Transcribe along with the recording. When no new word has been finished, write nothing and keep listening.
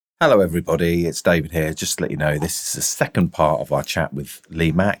Hello, everybody. It's David here. Just to let you know, this is the second part of our chat with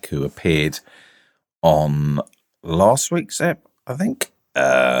Lee Mack, who appeared on last week's ep, I think,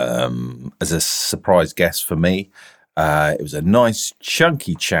 as a surprise guest for me. It was a nice,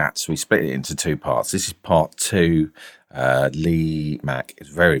 chunky chat, so we split it into two parts. This is part two. Lee Mack is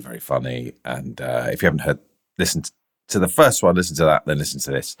very, very funny, and if you haven't listened to the first one, listen to that, then listen to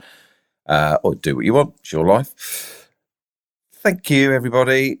this. Or do what you want. It's your life. Thank you,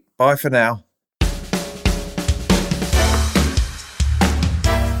 everybody. Bye for now.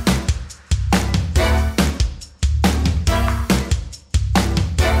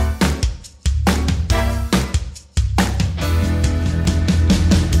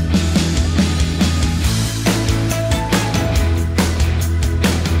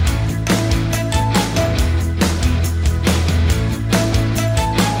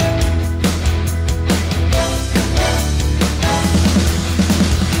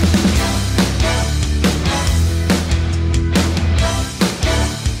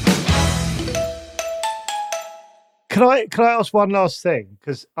 Can I ask one last thing?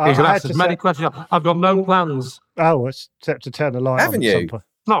 Because I had as many questions. I've got no plans. Oh, except to turn the light on. Haven't you?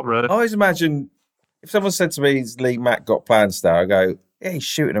 Not really. I always imagine if someone said to me, "Lee Mack got plans now," I go, "Yeah, he's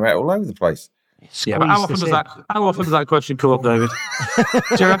shooting them out all over the place." Yeah, but how often does that question come up, David? Do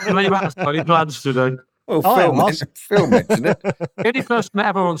you reckon Lee Mack's got any plans today? Well, Phil mentioned it. The only person that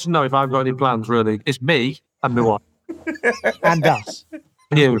ever wants to know if I've got any plans, really, is me and my wife. And us.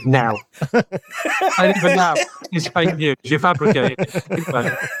 You, now. And even now, it's fake news. You're fabricating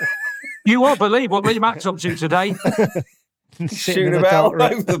it. You won't believe what Lee Mack's up to today. Shooting about all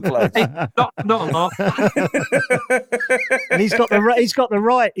over the place. Not a lot. And he's got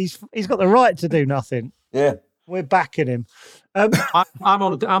the right to do nothing. Yeah. We're backing him. I'm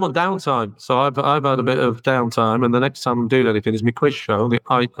on downtime, so I've had a bit of downtime, and the next time I'm doing anything is my quiz show, the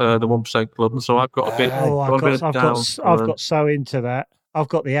 1% Club, and so I've got a bit. I've got so into that. I've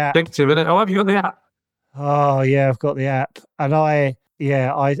got the app. Addictive, isn't it? Oh, have you got the app? Oh yeah, I've got the app, and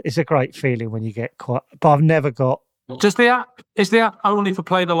it's a great feeling when you get quite. But I've never got. Just the app? Is the app only for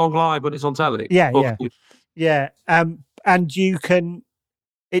playing along live when it's on telly? Yeah. And you can.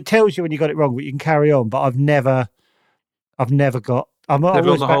 It tells you when you got it wrong, but you can carry on. But I've never got. I'm never always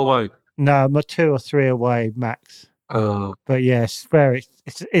gone the whole way. No, I'm 2 or 3 away max. Oh. But yes,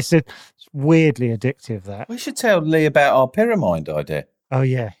 it's weirdly addictive. That we should tell Lee about our pyramid idea. Oh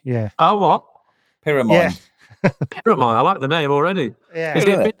yeah. Oh what? Pyramid. Yeah. Pyramid. I like the name already. Yeah. Is it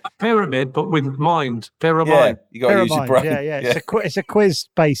a bit like pyramid but with mind? Pyramid. Yeah, you got to use your brain. Yeah. It's a quiz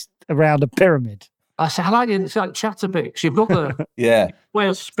based around a pyramid. I said, I like it. It's like Chatterbix. You've got the way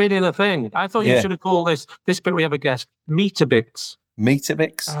of spinning a thing. I thought you should have called this bit we have a guest Meterbix.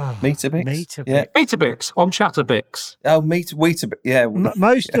 Meterbix? Meterbix? Yeah. Meterbix on Chatterbix. Oh, Weetabix. Yeah.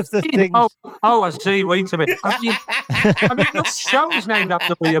 Most of the things... Oh, I see, Weetabix. I mean, the show's named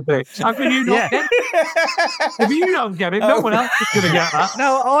after Weetabix. How can you not get it? If you don't get it, no one else is going to get that.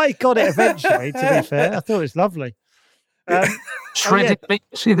 No, I got it eventually, to be fair. I thought it was lovely. Shredded meat.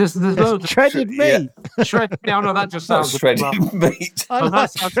 See, there's loads of shredded meat. Yeah. Shredded meat. Oh, no, that just sounds shredded meat.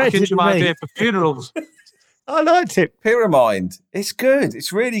 That's a kitchen idea for funerals. I liked it. Pyramid. It's good.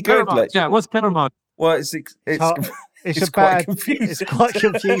 It's really good. Yeah, what's pyramid? Well, it's quite confusing. It's quite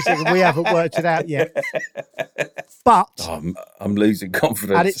confusing, and we haven't worked it out yet. But I'm losing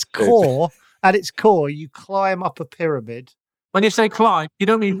confidence. At its core, you climb up a pyramid. When you say climb, you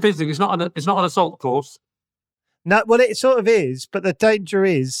don't mean physics. It's not an assault course. No, well, it sort of is, but the danger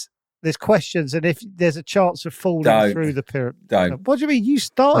is there's questions, and if there's a chance of falling through the pyramid. Don't. What do you mean? You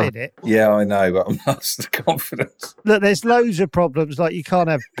started it. Yeah, I know, but I'm lost the confidence. Look, there's loads of problems, like you can't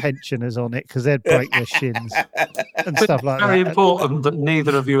have pensioners on it because they'd break their shins and stuff like Very that. important that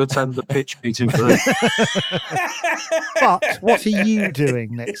neither of you attend the pitch meeting for this. But what are you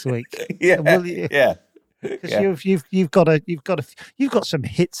doing next week? Yeah. Because you've got some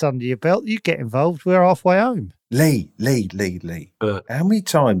hits under your belt. You get involved. We're halfway home. Lee. How many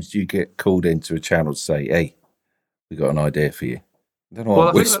times do you get called into a channel to say, "Hey, we got an idea for you"? I don't know why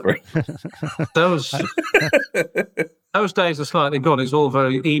I'm whispering. Those days are slightly gone. It's all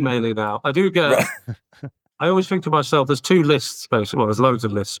very emaily now. I do get. Right. I always think to myself, there's 2 lists basically. Well, there's loads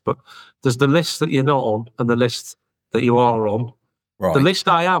of lists, but there's the list that you're not on and the list that you are on. Right. The list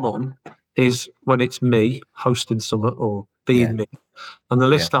I am on is when it's me hosting something or being me, and the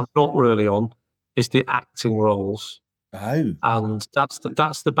list I'm not really on is the acting roles. Oh, and that's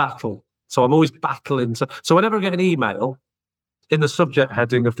the battle. So I'm always battling. So whenever I get an email, in the subject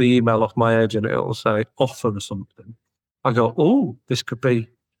heading of the email off my agent, it'll say offer or something. I go, oh, this could be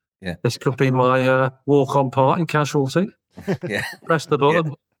my walk-on part in Casualty. Yeah. Press the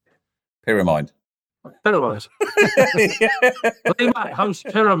button. Pyramid. Pyramid. Lee Mack hosts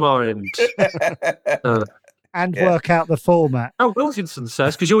Pyramid. And work out the format. Oh, Wilkinson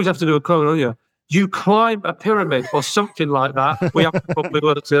says, because you always have to do a quote, don't you? You climb a pyramid or something like that. We haven't probably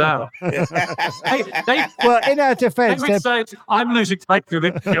worked it out. Well, in our defence, they would say, I'm losing faith in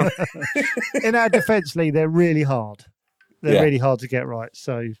it. In our defence, Lee, they're really hard. They're really hard to get right.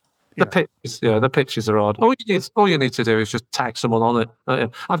 So the pitches are hard. All you need to do is just tag someone on it.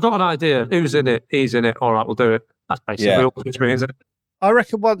 I've got an idea. Who's in it? He's in it. All right, we'll do it. That's basically all it means, isn't it? I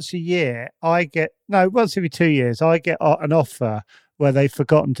reckon once every 2 years, I get an offer where they've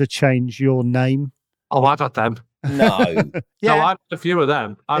forgotten to change your name. Oh, I've had them. No. No, I've had a few of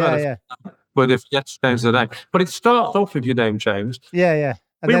them. But if you change the name. But it starts off with your name changed. Yeah.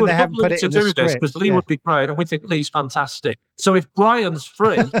 And we then would they haven't put it to in the do script. this because Lee would be great, and we think Lee's fantastic. So if Brian's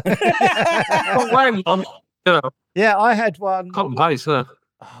free, Yeah, I had one. Cut and paste, Oh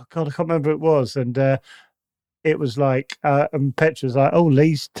God, I can't remember who it was, and it was like, and Petra was like, "Oh,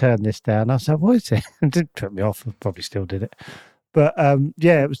 Lee's turned this down." I said, "What is it?" It did put me off. I probably still did it, but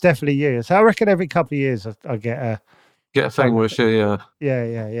it was definitely you. So I reckon every couple of years I get a thing where she,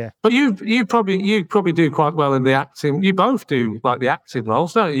 yeah. But you probably do quite well in the acting. You both do like the acting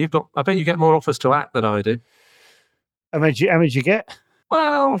roles, don't you? I bet you get more offers to act than I do. How many did you get?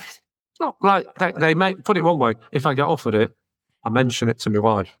 Well, it's not like they make. Put it one way: if I get offered it, I mention it to my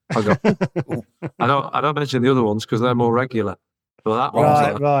wife. I go, I don't mention the other ones because they're more regular. But that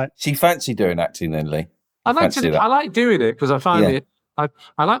one's right. She fancy doing acting then, Lee? I like doing it because I find it. I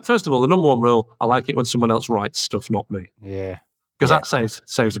like, first of all, the number one rule. I like it when someone else writes stuff, not me. Yeah, because that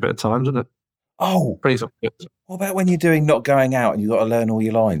saves a bit of time, doesn't it? Oh, frees up. What about when you're doing Not Going Out and you've got to learn all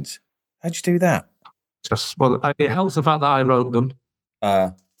your lines? How'd you do that? It helps the fact that I wrote them.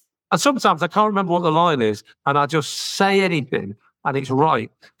 And sometimes I can't remember what the line is, and I just say anything, and it's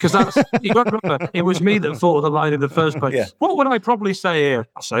right. Because you got to remember, it was me that thought of the line in the first place. Yeah. What would I probably say here?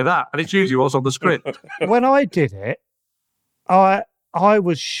 I'll say that, and it's usually what's on the script. When I did it, I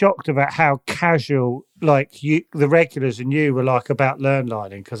was shocked about how casual, like you, the regulars and you were like about line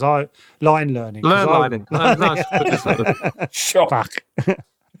learning. Shock.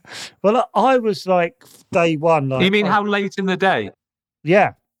 Well, I was like day one. Like, you mean how late in the day?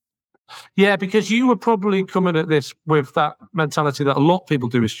 Yeah. Yeah, because you were probably coming at this with that mentality that a lot of people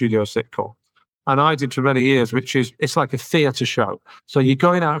do with studio sitcom. And I did for many years, which is, it's like a theatre show. So you're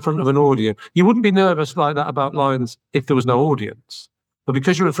going out in front of an audience. You wouldn't be nervous like that about lines if there was no audience. But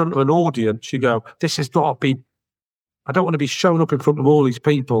because you're in front of an audience, you go, this has got to be, I don't want to be shown up in front of all these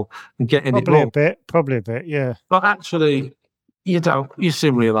people and getting it wrong. Probably a bit, yeah. But actually, you don't. You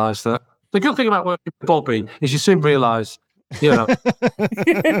soon realise that. The good thing about working with Bobby is you soon realise, you know,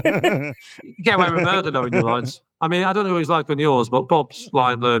 you get away with murder knowing your lines. I mean, I don't know who he's like on yours, but Bob's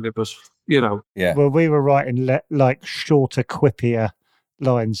line learning was, you know. Yeah. Well, we were writing like shorter, quippier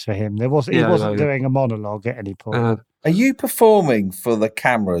lines for him. He wasn't doing a monologue at any point. Are you performing for the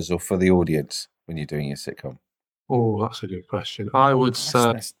cameras or for the audience when you're doing your sitcom? Oh, that's a good question. I would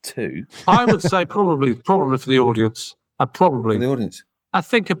say that's two. I would say probably for the audience. For the audience. I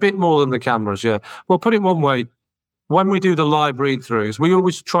think a bit more than the cameras. Yeah. Well, put it one way. When we do the live read-throughs, we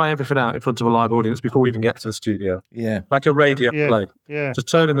always try everything out in front of a live audience before we even get to the studio. Yeah. Like a radio play. Yeah. Just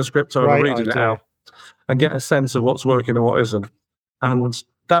turning the script over, reading it out, and get a sense of what's working and what isn't. And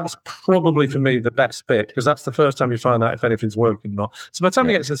that's probably, for me, the best bit, because that's the first time you find out if anything's working or not. So by the time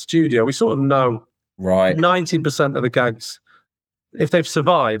we get to the studio, we sort of know 90% of the gags. If they've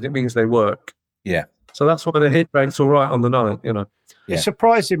survived, it means they work. Yeah. So that's why the hit rate's all right on the night, you know. Yeah. It's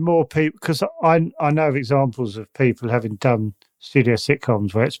surprising more people, because I know of examples of people having done studio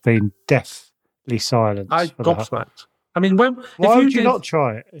sitcoms where it's been deathly silent. I gobsmacked. I mean, why would you not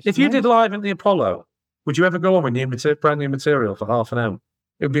try it? If you did live at the Apollo, would you ever go on with brand new material for half an hour?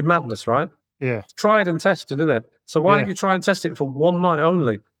 It would be madness, right? Yeah. Tried and tested, isn't it? So why don't you try and test it for one night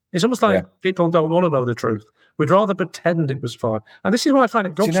only? It's almost like people don't want to know the truth. We'd rather pretend it was fine. And this is why I find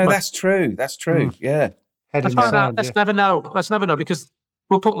it gobsmacked. Do you know, that's true. That's true. Yeah. Let's find out. Let's never know. Let's never know, because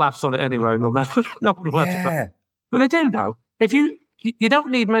we'll put laughs on it anyway. And we'll never know. But they do know. If you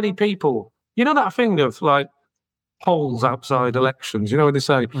don't need many people. You know that thing of like polls outside elections? You know when they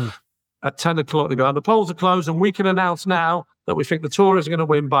say at 10 o'clock, they go, the polls are closed and we can announce now that we think the Tories are going to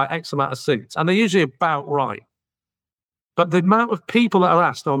win by X amount of seats. And they're usually about right. But the amount of people that are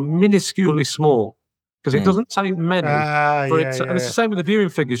asked are minusculely small, because it doesn't take many. And it's the same with the viewing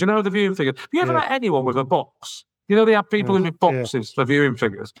figures. You know the viewing figures. Have you ever met anyone with a box? You know they have people in with boxes for viewing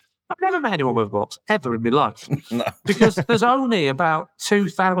figures. I've never met anyone with a box ever in my life. No. Because there's only about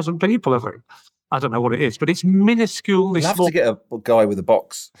 2,000 people, I think. I don't know what it is, but it's minusculely We'll have small. to get a guy with a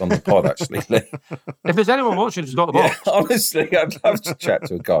box on the pod, actually. Lee. If there's anyone watching who's got a box, Honestly, I'd love to chat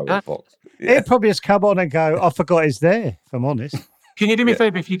to a guy with a box. Yeah. It probably has come on and go, I forgot it's there, if I'm honest. can you do me a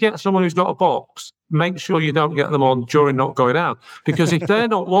favour? If you get someone who's got a box, make sure you don't get them on during not going out. Because if they're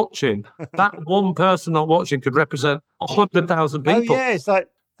not watching, that one person not watching could represent 100,000 people. Oh, yeah, it's like,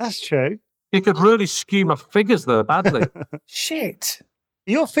 that's true. You could really skew my figures there badly. Shit.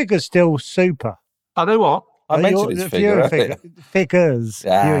 Your figure's still super. I know what? I mentioned his figure. Figures.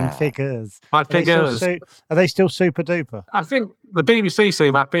 Ah. Viewing figures. My figures. Are they still super duper? I think the BBC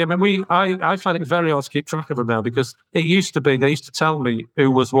seem happy. I mean, I find it very hard to keep track of them now because it used to be, they used to tell me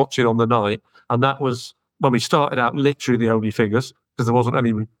who was watching on the night. And that was, when we started out, literally the only figures because there wasn't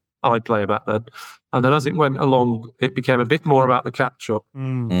any iPlayer back then. And then as it went along, it became a bit more about the catch-up.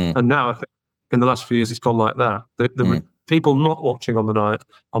 And now I think in the last few years, it's gone like that. The people not watching on the night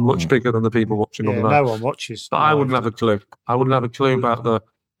are much bigger than the people watching on the night. No one watches. But I wouldn't have a clue. I wouldn't have a clue about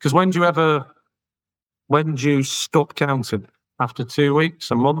because when do you stop counting? After 2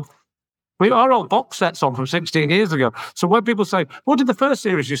 weeks, a month? Our old box set's on from 16 years ago. So when people say, what did the first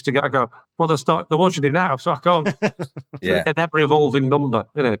series used to get? I go, well, they're watching it now, so I can't. An ever-evolving number,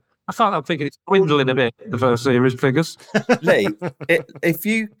 I'm thinking it's dwindling a bit, the first series figures. Lee, if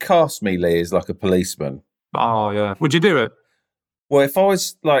you cast me, Lee, as like a policeman. Oh, yeah. Would you do it? Well, if I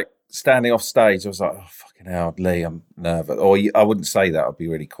was like standing off stage, I was like, oh, fucking hell, Lee, I'm nervous. Or I wouldn't say that. I'd be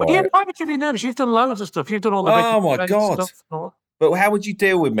really quiet. Yeah, why would you be nervous? You've done loads of stuff. You've done all the Oh, my God. stuff. But how would you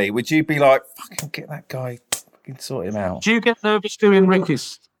deal with me? Would you be like, fucking get that guy, fucking sort him out? Do you get nervous doing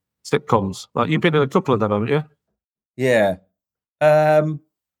Ricky's sitcoms? Like, you've been in a couple of them, haven't you? Yeah.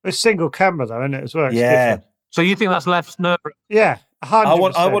 It's single camera, though, isn't it, as well? It's Yeah. different. So you think that's less nerve? Yeah,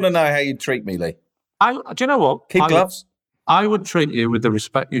 100%. I want to know how you'd treat me, Lee. Do you know what? Keep gloves? I would treat you with the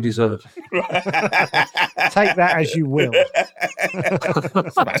respect you deserve. Take that as you will.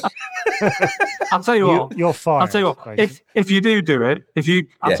 I'll tell you what. You're fine. I'll tell you what. If you do it,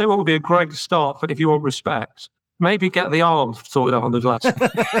 I'll tell you what would be a great start. But if you want respect, maybe get the arms sorted out on the glass.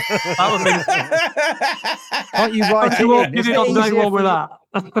 That would be. Can't you write it in? You did on day one with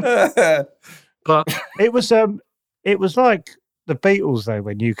that. But it was like the Beatles, though,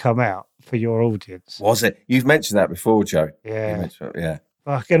 when you come out for your audience. Was it? You've mentioned that before, Joe. Yeah. Yeah.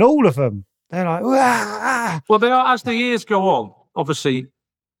 Fucking all of them. They're like, wah! Well, they are, as the years go on, obviously,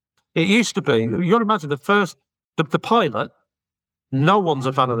 it used to be, you got to imagine the pilot, no one's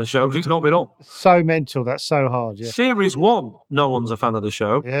a fan of the show because it's not been on. So mental, that's so hard, yeah. Series 1, no one's a fan of the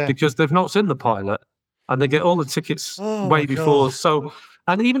show Yeah. because they've not seen the pilot and they get all the tickets way before. God. So,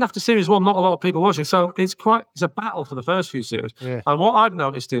 and even after Series 1, not a lot of people watching. So it's a battle for the first few series. Yeah. And what I've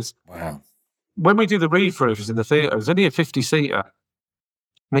noticed is, Wow. when we do the read-throughs in the theatre, it's only a 50-seater.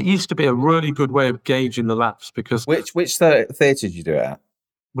 And it used to be a really good way of gauging the laughs because Which theatre did you do it at?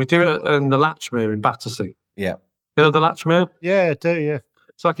 we do it in the Latchmere in Battersea. Yeah. You know the Latchmere? Yeah, I do, yeah.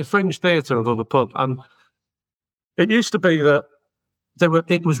 It's like a fringe theatre above a pub. And it used to be that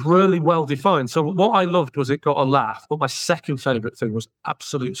it was really well defined. So what I loved was it got a laugh. But my second favourite thing was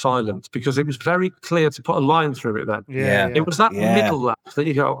absolute silence because it was very clear to put a line through it then. Yeah. It was that middle laugh that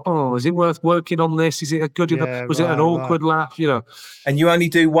you go, oh, is it worth working on this? Is it a good enough? Was it an awkward laugh? And you only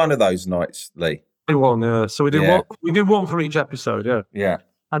do one of those nights, Lee? One, yeah. So we did one for each episode, yeah. Yeah.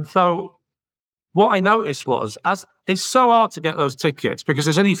 And so what I noticed was, as it's so hard to get those tickets because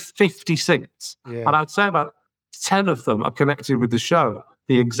there's only 50 seats. Yeah. And I'd say about 10 of them are connected with the show,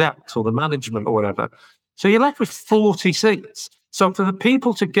 the execs or the management or whatever. So you're left with 40 seats. So for the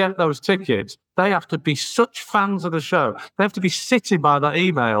people to get those tickets, they have to be such fans of the show. They have to be sitting by that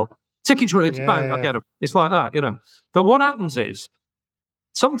email. Tickets ready to bang, I get them. It's like that, But what happens is,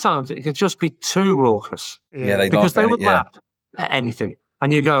 sometimes it can just be too raucous. Yeah, because they would laugh at anything.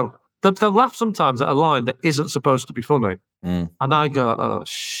 And you go, they'll laugh sometimes at a line that isn't supposed to be funny. And I go, oh,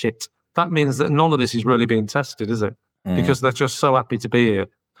 shit. That means that none of this is really being tested, is it? Because they're just so happy to be here.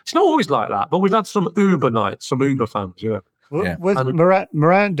 It's not always like that, but we've had some Uber nights, some Uber fans,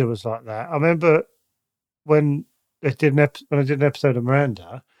 Miranda was like that. I remember when I did an episode of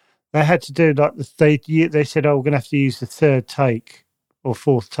Miranda, they had to do like they said, oh, we're going to have to use the third take or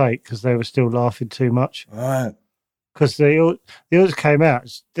fourth take because they were still laughing too much. Right. Because they always came out,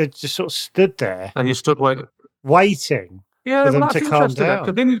 they just sort of stood there. And you stood waiting. Yeah, for them to calm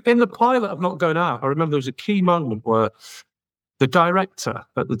down. In the pilot of Not Going Out, I remember there was a key moment where the director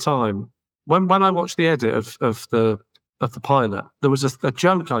at the time, when I watched the edit of the pilot, there was a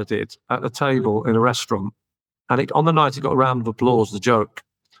joke I did at the table in a restaurant, and on the night it got a round of applause, the joke.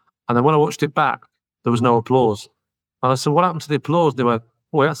 And then when I watched it back, there was no applause. And I said, what happened to the applause? They went,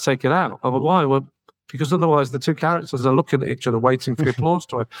 we had to take it out. I went, why? Well, because otherwise the two characters are looking at each other, waiting for the applause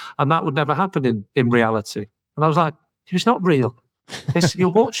to end. And that would never happen in reality. And I was like, it's not real.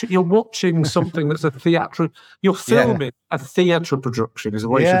 You're watching something that's a theatrical. You're filming a theatre production. Is the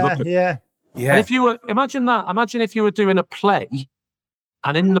way you should look at it. Yeah. And if you were imagine if you were doing a play,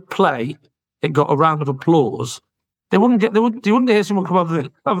 and in the play it got a round of applause, you wouldn't hear someone come over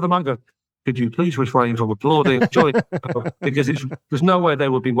the mic and go, could you please refrain from applauding? Because there's no way they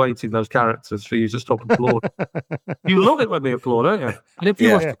would be waiting, those characters, for you to stop applauding. You love it when they applaud, don't you? And if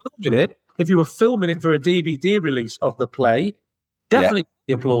you were filming it for a DVD release of the play, definitely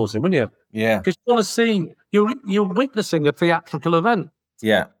be applauding, wouldn't you? Yeah. Because you want to see, you're witnessing a theatrical event.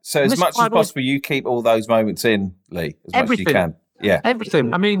 Yeah. So as much as possible, you keep all those moments in, Lee, as much as you can. Yeah.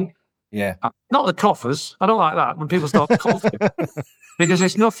 Everything. I mean, not the coffers. I don't like that when people start coughing. Because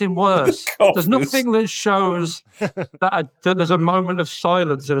there's nothing worse. There's nothing that shows that there's a moment of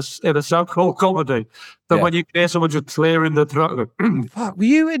silence in a so-called comedy than when you hear someone just clearing the throat. Fuck, were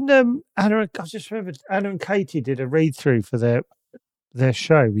you in Anna? I just remembered Anna and Katie did a read-through for their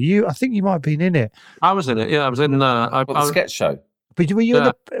show. Were you? I think you might have been in it. I was in it. Yeah, I was in the sketch show. But were you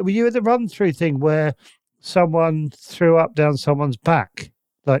at the run-through thing where someone threw up down someone's back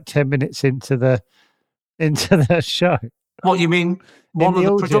like 10 minutes into the show? What you mean? One of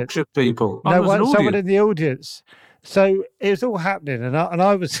the production people? No, someone in the audience. So it was all happening, and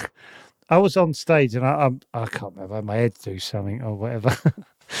I was on stage, and I can't remember, my head do something or whatever,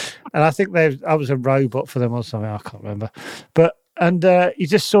 and I think I was a robot for them or something. I can't remember, but you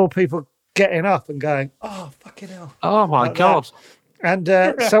just saw people getting up and going, "Oh fucking hell! Oh my god!" And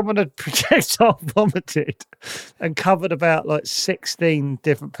someone had projectile vomited and covered about like 16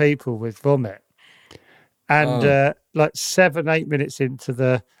 different people with vomit. And like 7-8 minutes into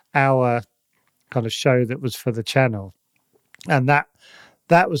the hour kind of show that was for the channel, and that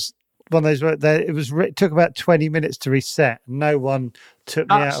was one of those where it took about 20 minutes to reset. No one took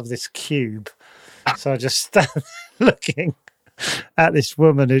me out of this cube, so I just started looking at this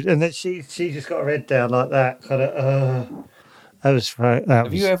woman, and then she just got her head down like that, kind of.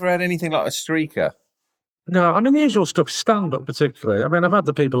 Have you ever had anything like a streaker? No, I mean, the usual stuff, stand-up particularly. I mean, I've had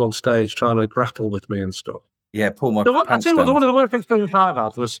the people on stage trying to grapple with me and stuff. Yeah, pull my I pants tell you what, down. one of the worst experiences I've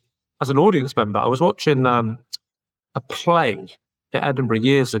had was, as an audience member, I was watching a play at Edinburgh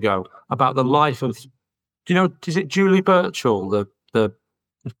years ago about the life of, is it Julie Birchall, the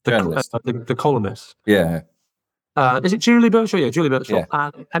columnist? Yeah. Is it Julie Birchall? Yeah, Julie Birchall.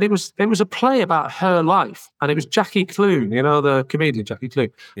 Yeah. And it was a play about her life, and it was Jackie Clune, the comedian Jackie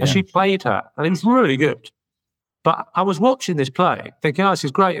Clune, and she played her, and it was really good. But I was watching this play, thinking, "Oh, this is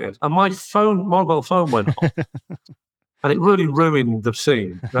great," and my mobile phone went off, and it really ruined the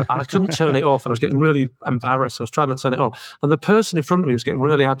scene. I couldn't turn it off, and I was getting really embarrassed. I was trying to turn it on, and the person in front of me was getting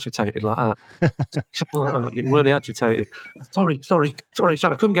really agitated, like that, getting really agitated. Sorry, I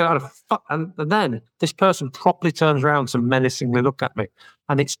couldn't get out of fuck. And then this person properly turns around to menacingly look at me,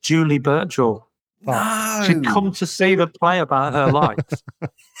 and it's Julie Birchall. No. She'd come to see the play about her life.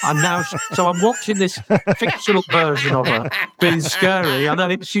 And now, so I'm watching this fictional version of her being scary, and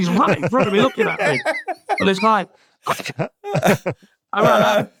then she's right in front of me looking at me. And it's like, I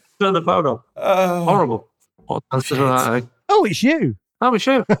turn the phone off. Horrible. Oh, it's you. Oh, it's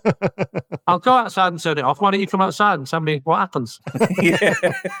you. I'll go outside and turn it off. Why don't you come outside and tell me what happens? In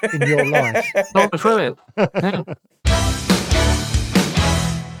your life. Talk me through it. Yeah.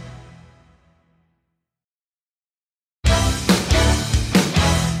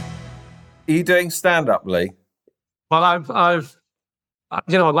 Are you doing stand-up, Lee? Well, I've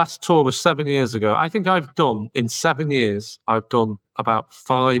last tour was 7 years ago. I think in 7 years, I've done about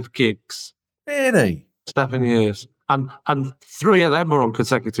 5 gigs. Really? 7 years. And 3 of them were on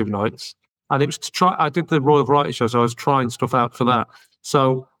consecutive nights. And it was I did the Royal Variety Show, so I was trying stuff out for that.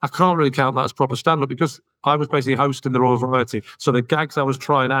 So I can't really count that as proper stand-up because I was basically hosting the Royal Variety. So the gags I was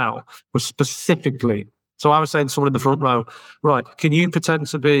trying out were specifically. So I was saying to someone in the front row, right, can you pretend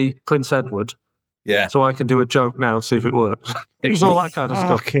to be Prince Edward? Yeah. So I can do a joke now and see if it works. It was all that kind of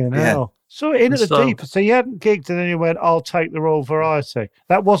stuff. Fucking hell. So in at the deep. So you hadn't gigged and then you went, I'll take the Royal Variety.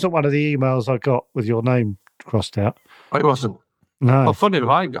 That wasn't one of the emails I got with your name crossed out. It wasn't. No. Well, funny enough,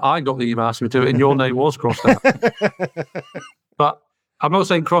 I got the email asking me to do it and your name was crossed out. But I'm not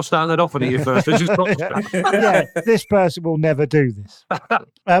saying crossed out and then offered it you first. It's just crossed out. Yeah, this person will never do this.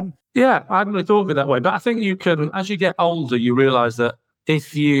 Yeah, I hadn't really thought of it that way. But I think you can, as you get older, you realise that I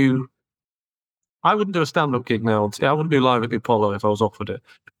wouldn't do a stand-up gig now. I wouldn't do live at the Apollo if I was offered it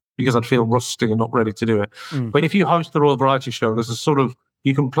because I'd feel rusty and not ready to do it. But if you host the Royal Variety Show, there's a sort of,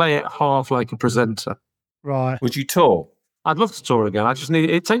 you can play it half like a presenter. Right. Would you tour? I'd love to tour again. I just need.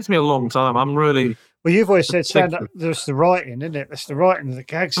 It takes me a long time. I'm really. Well, you've always said stand-up. There's the writing, isn't it? That's the writing of the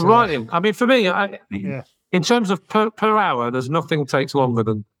gags. The writing. I mean, for me, yeah. In terms of per hour, there's nothing takes longer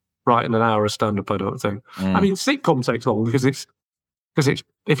than writing an hour of stand-up. I don't think. I mean, sitcom takes long because it's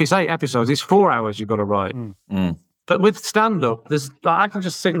if it's 8 episodes, it's 4 hours you've got to write. But with stand-up, I can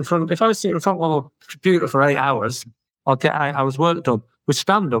just sit in front. If I sit in front of a computer for 8 hours, I'll get 8 hours work done. With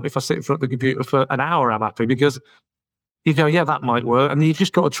stand-up, if I sit in front of the computer for an hour, I'm happy because you go, yeah, that might work, and you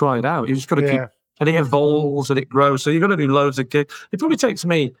just got to try it out. You just got to keep, and it evolves and it grows. So you've got to do loads of gigs. It probably takes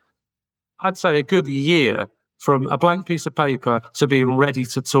me, I'd say, a good year from a blank piece of paper to being ready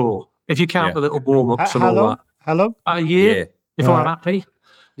to tour. If you count the little warm-ups and all that. How long? A year, before I'm happy.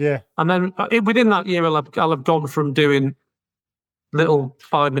 Yeah. And then within that year, I'll have gone from doing little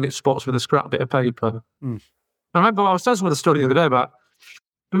 5-minute spots with a scrap bit of paper. I remember I was telling someone a story the other day about,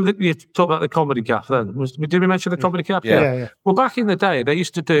 you talk about the comedy cap then. Did we mention the comedy cap? Yeah. Well, back in the day, they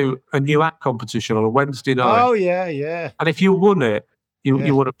used to do a new act competition on a Wednesday night. Oh, yeah. And if you won it,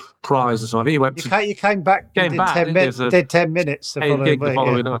 you won a prize or something. You came back, did 10 minutes the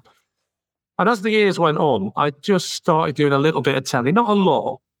following night. And as the years went on, I just started doing a little bit of telly. Not a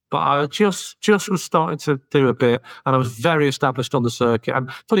lot, but I just was starting to do a bit, and I was very established on the circuit. And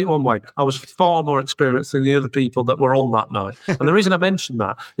put it one way, I was far more experienced than the other people that were on that night. And the reason I mentioned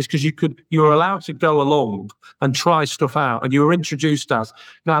that is because you were allowed to go along and try stuff out, and you were introduced as,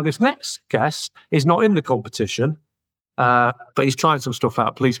 now this next guest is not in the competition, but he's trying some stuff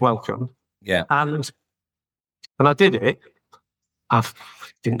out. Please welcome. Yeah. And I did it. It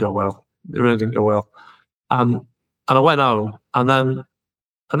didn't go well. It really didn't go well. And I went home, and then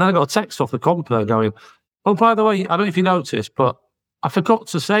I got a text off the compere going, oh, by the way, I don't know if you noticed, but I forgot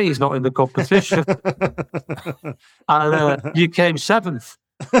to say he's not in the competition. And you came 7th.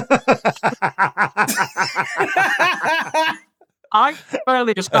 I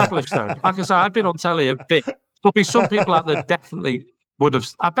fairly established that. Like I say, I've been on telly a bit. There'll be some people out there definitely would have.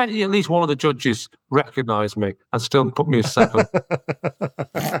 I bet at least one of the judges recognised me and still put me as 7th.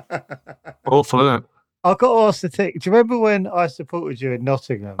 Awful, isn't it? I've got to ask the thing. Do you remember when I supported you in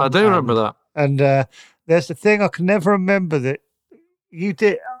Nottingham? I do remember that. And there's the thing I can never remember that you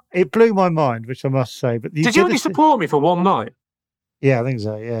did. It blew my mind, which I must say. But did you only support me for one night? Yeah, I think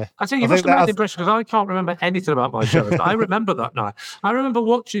so. Yeah. I think you must have made the impression because I can't remember anything about my show. I remember that night. I remember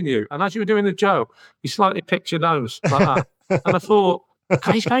watching you, and as you were doing the joke, you slightly picked your nose like that, and I thought,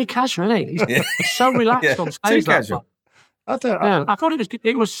 he's very casual, isn't he? He's so relaxed on stage. Too casual. I thought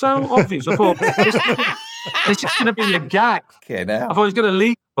it was so obvious. I thought it's just going to be a gag. Okay, now. I thought he was going to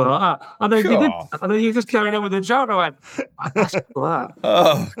leak like that. And then you did, and then you just carried on with the joke. I went, that's that.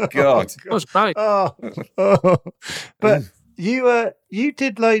 Oh God, that was great. But you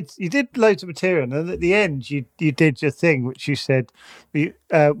did loads of material, and at the end you did your thing, which you said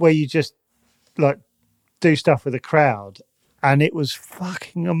where you just like do stuff with a crowd. And it was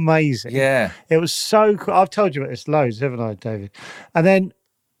fucking amazing. Yeah. It was so cool. I've told you about this loads, haven't I, David? And then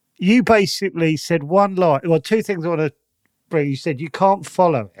you basically said one line. Well, two things I want to bring. You said you can't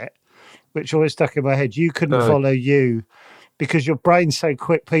follow it, which always stuck in my head. You couldn't follow you because your brain's so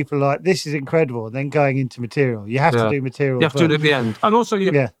quick. People are like, this is incredible. And then going into material. You have to do material. You have to do it at the end. And also,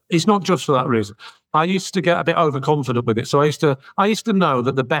 it's not just for that reason. I used to get a bit overconfident with it. So I used to know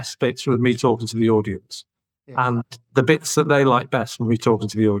that the best bits were me talking to the audience. And the bits that they like best when we talking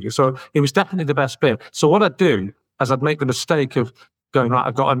to the audience. So it was definitely the best bit. So what I'd do is I'd make the mistake of going, right,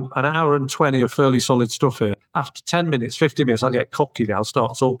 I've got an hour and 20 of fairly solid stuff here. After 10 minutes, 15 minutes, I'll get cocky now, I'll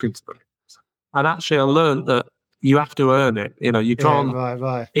start talking to them. And actually I learned that you have to earn it. You know, you can't.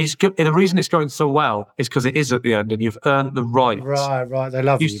 Right. It's good. And the reason it's going so well is because it is at the end, and you've earned the right. Right. They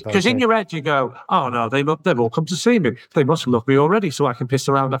love you. Because in your head you go, oh no, they've all come to see me. They must love me already, so I can piss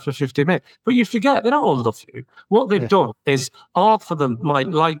around after 50 minutes. But you forget they don't all love you. What they've done is half of them might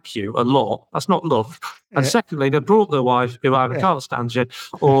like you a lot. That's not love. And secondly, they brought their wife who either can't stand you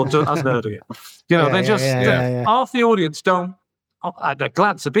or hasn't heard of you. You know, half the audience don't. They're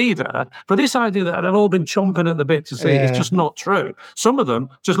glad to be there, but this idea that they've all been chomping at the bit to see it's just not true. Some of them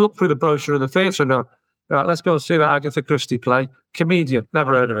just look through the brochure of the theatre and go, right, let's go and see that Agatha Christie play. Comedian,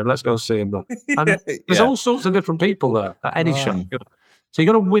 never heard of him, let's go and see him. And there's all sorts of different people there at any show. You know? So you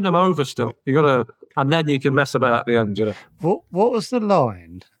got to win them over still. You got to, and then you can mess about at the end. You know? What was the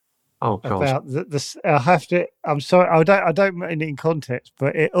line? Oh God! About this, I have to. I'm sorry. I don't mean it in context,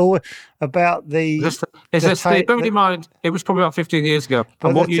 but it all about the. Bear in mind, it was probably about 15 years ago,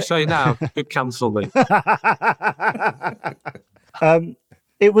 and what you say now could cancel me.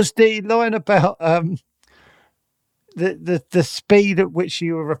 It was the line about the speed at which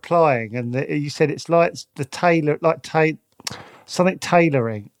you were replying, and you said it's like the tailor, something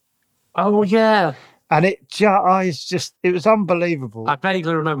tailoring. Oh, yeah. And it was unbelievable. I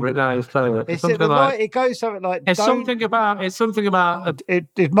vaguely remember it now. It goes something like, it's something about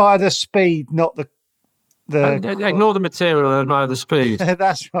admire the speed, not the ignore the material and admire the speed.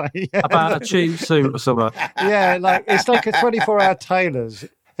 That's right. Yeah. About a cheap suit or something. Yeah, like it's like a 24-hour tailor's.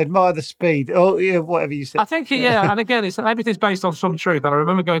 Admire the speed. Oh, yeah, whatever you said. I think, and again, everything's based on some truth. And I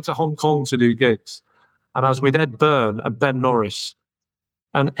remember going to Hong Kong to do gigs, and I was with Ed Byrne and Ben Norris,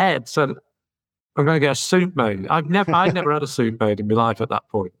 and Ed said, "I'm going to get a suit made." I'd never had a suit made in my life at that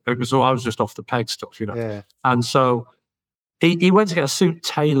point. I was just off the peg stuff, Yeah. And so he went to get a suit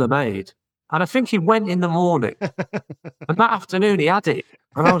tailor made. And I think he went in the morning, and that afternoon he had it.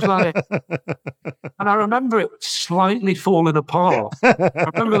 And I was like, and I remember it slightly falling apart. I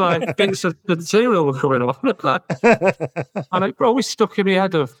remember like bits of the material were coming off. And it always stuck in my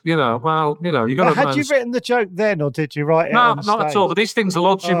head of, you got to. Had you written the joke then, or did you write it? No, on not at all. But these things are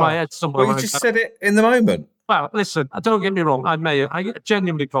lodged in my head somewhere. Well, you just said it in the moment. Well, listen, don't get me wrong. I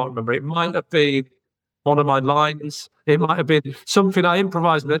genuinely can't remember. It might have been one of my lines. It might have been something I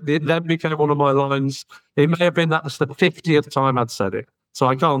improvised that then became one of my lines. It may have been that's the 50th time I'd said it. So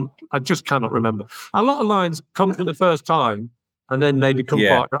I just cannot remember. A lot of lines come for the first time and then they become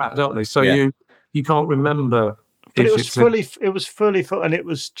part of that, don't they? So you can't remember. But it was fully full, and it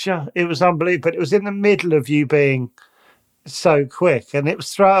was unbelievable. But it was in the middle of you being so quick, and it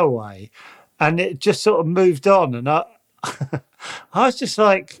was throwaway, and it just sort of moved on. And I was just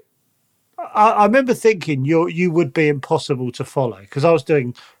like, I remember thinking you would be impossible to follow because I was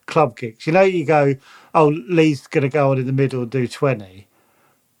doing club gigs. You go, oh, Lee's going to go on in the middle and do 20.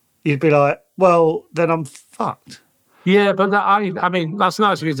 You'd be like, well, then I'm fucked. Yeah, but I mean, that's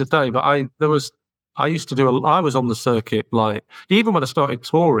nice of you to say, but I was on the circuit, like, even when I started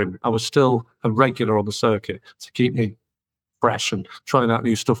touring, I was still a regular on the circuit to keep me fresh and trying out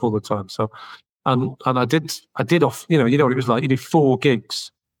new stuff all the time. So, and I did off, what it was like, you did 4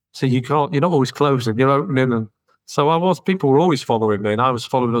 gigs. So you're not always closing, you're opening. And so people were always following me and I was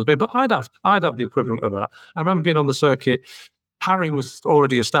following other people, but I'd have the equivalent of that. I remember being on the circuit. Harry was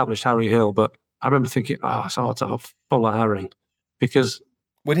already established, Harry Hill, but I remember thinking, it's hard to follow Harry because.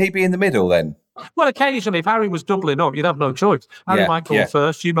 Would he be in the middle then? Well, occasionally, if Harry was doubling up, you'd have no choice. Harry might go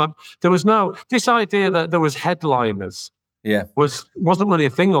first. There was this idea that there was headliners. Yeah, wasn't really a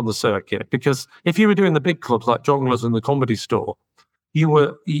thing on the circuit because if you were doing the big clubs like Jongleurs and the Comedy Store,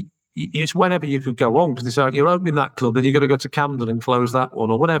 it's whenever you could go on because it's like you're opening that club, then you're going to go to Camden and close that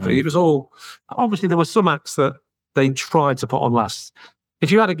one or whatever. It was all obviously there were some acts that they tried to put on last.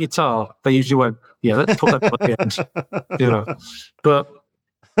 If you had a guitar, they usually went, let's put that at the end, But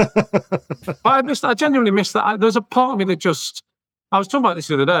I genuinely missed that. There's a part of me that I was talking about this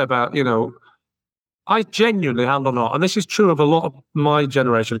the other day about, I genuinely, hand on heart, and this is true of a lot of my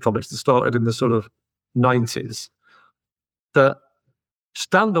generation of comics that started in the sort of 90s, that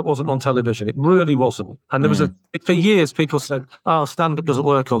stand-up wasn't on television. It really wasn't. And there was for years, people said, stand-up doesn't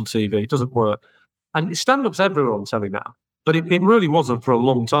work on TV. It doesn't work. And stand-up's everywhere on telly now. But it really wasn't for a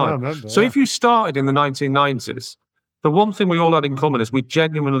long time. If you started in the 1990s, the one thing we all had in common is we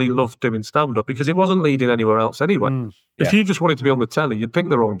genuinely loved doing stand-up because it wasn't leading anywhere else anyway. If you just wanted to be on the telly, you'd pick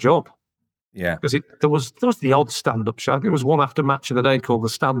the wrong job. Yeah. Because there was the odd stand-up show. I think it was one after Match of the Day called the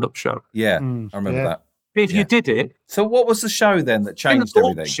stand-up show. Yeah, I remember that. If you did it... So what was the show then that changed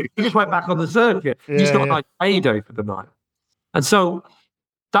everything? You just went back on the circuit. You just got like payday for the night. And so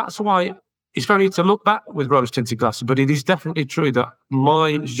that's why it's very to look back with rose-tinted glasses, but it is definitely true that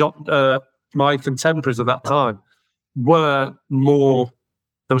my contemporaries at that time were more...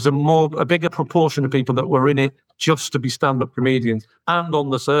 There was a bigger proportion of people that were in it just to be stand-up comedians and on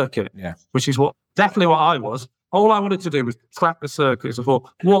the circuit, which is definitely what I was. All I wanted to do was crack the circuit. So I thought,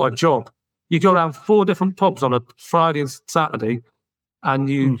 what a job. You go around 4 different pubs on a Friday and Saturday and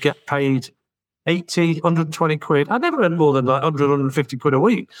you get paid 80, 120 quid. I never earned more than like 100, 150 quid a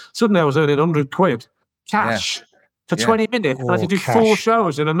week. Suddenly I was earning 100 quid cash for 20 minutes. And I had to do 4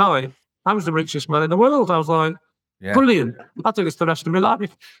 shows in a night. I was the richest man in the world. I was like, brilliant. I'll do this the rest of my life.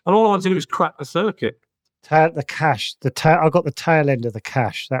 And all I wanted to do was crack the circuit. The cash. I got the tail end of the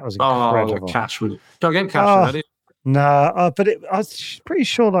cash. That was incredible. Oh, the cash. Don't get cash already. No, but I was pretty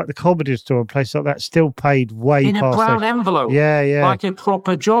sure like the Comedy Store and places like that still paid way in past a brown envelope. Yeah. Like a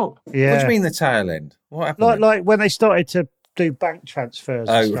proper job. Yeah. What do you mean the tail end? What happened? Like when they started to do bank transfers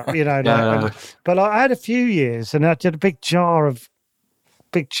and stuff, right. But I had a few years and I did a big jar of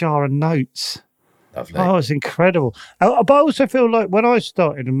notes. Lovely. Oh, it's incredible. But I also feel like when I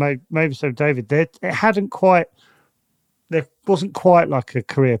started, and maybe so David, it hadn't quite there wasn't quite like a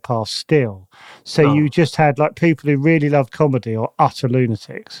career path still. So No. you just had like people who really loved comedy or utter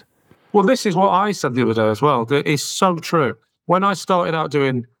lunatics. Well, this is what I said the other day as well. It's so true. When I started out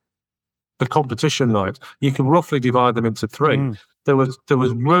doing the competition night, you can roughly divide them into three. There was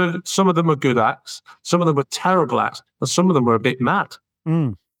some of them were good acts, some of them were terrible acts, and some of them were a bit mad.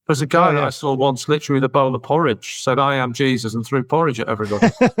 There's a guy that I saw once literally with a bowl of porridge, said, "I am Jesus," and threw porridge at everybody.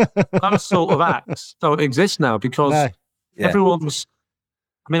 Those sort of acts don't exist now because everyone was...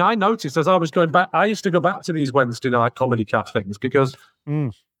 I mean, I noticed as I was going back, I used to go back to these Wednesday night comedy cafes because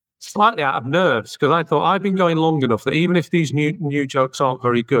slightly out of nerves, because I thought I've been going long enough that even if these new jokes aren't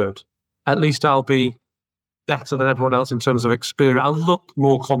very good, at least I'll be better than everyone else in terms of experience. I'll look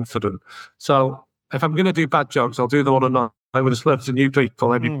more confident. So if I'm going to do bad jokes, I'll do them on a night with a slurp of new people.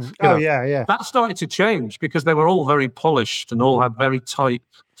 That started to change because they were all very polished and all had very tight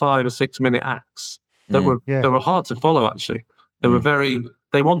 5 or 6 minute acts that were hard to follow. Actually,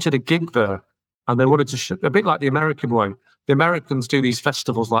 they wanted a gig there, and they wanted to a bit like the American way. The Americans do these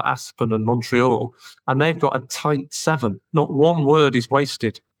festivals like Aspen and Montreal, and they've got a tight 7. Not one word is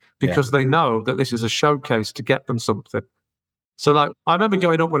wasted because they know that this is a showcase to get them something. So, like, I remember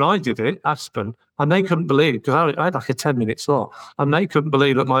going up when I did it, Aspen, and they couldn't believe, because I had like a 10-minute slot, and they couldn't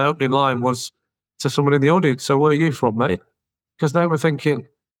believe that my opening line was to someone in the audience, "So where are you from, mate?" Because they were thinking,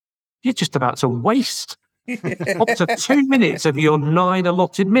 you're just about to waste up to 2 minutes of your 9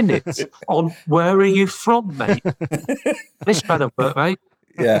 allotted minutes on "Where are you from, mate?" This better work, mate.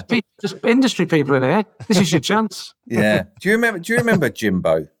 Yeah. Just industry people in here. This is your chance. Yeah. Do you remember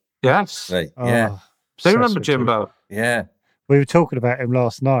Jimbo? Yes. Lee? Oh, Yeah. Do you remember Jimbo? Yeah. We were talking about him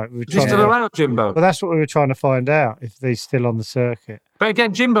last night. We were He's still around, Jimbo. Well, that's what we were trying to find out, if he's still on the circuit. But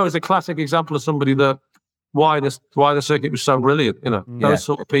again, Jimbo is a classic example of somebody that why the circuit was so brilliant. You know, those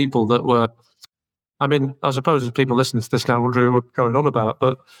sort of people that were. I mean, I suppose there's people listening to this now wondering what we're going on about.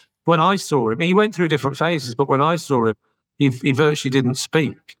 But when I saw him, he went through different phases. But when I saw him, he virtually didn't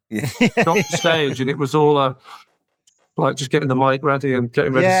speak. Got on stage, and it was all like just getting the mic ready and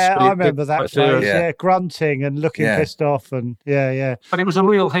getting ready to speak. I remember that phase. Yeah, grunting and looking pissed off, and But it was a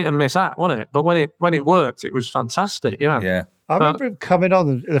real hit and miss act, wasn't it? But when it worked, it was fantastic. Yeah. I remember him coming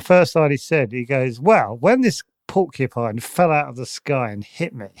on. The first line he said, he goes, "Well, when this porcupine fell out of the sky and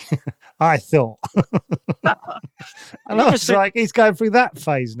hit me, I thought." And I was like, he's going through that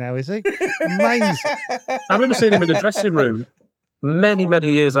phase now, is he? Amazing. I remember seeing him in the dressing room many,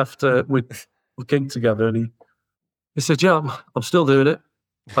 many years after we gigged together, and he said, "Yeah, I'm still doing it."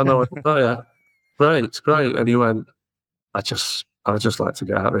 I know. "Oh yeah, great, it's great." And he went, I just like to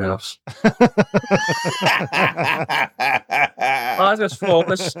get out of the house." I just thought,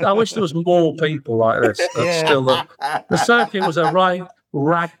 I wish there was more people like this. The circuit was a right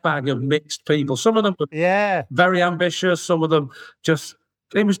rag bag of mixed people. Some of them were very ambitious. Some of them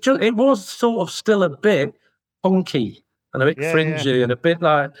it was sort of still a bit funky and a bit fringy and a bit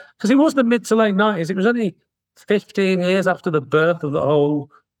like, because it was the mid to late 90s. It was only 15 years after the birth of the whole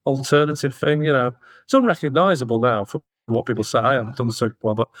alternative thing, you know. It's unrecognisable now from what people say. I haven't done the circuit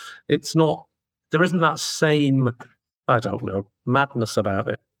well, but it's not, there isn't that same, I don't know, madness about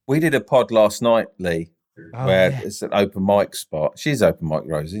it. We did a pod last night, Lee, where it's an open mic spot. She's open mic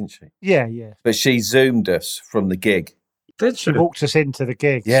Rose, isn't she? Yeah. But she Zoomed us from the gig. Did she? She walked us into the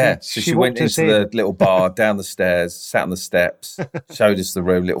gig. Yeah, so she went into the little bar, down the stairs, sat on the steps, showed us the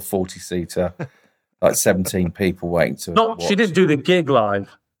room, little 40-seater, like 17 people waiting to watch. She didn't do the gig live.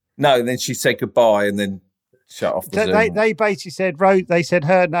 No, and then she said goodbye and then shut off the Zoom. They basically said, they said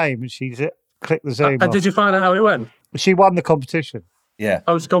her name, and she clicked the Zoom And did you find out how it went? She won the competition. Yeah.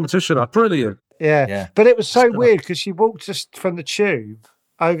 Oh, it's a competition. Brilliant. Yeah. But it was so weird because she walked us from the tube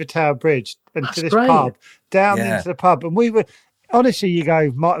over Tower Bridge and to this pub, down into the pub. And we were, honestly, you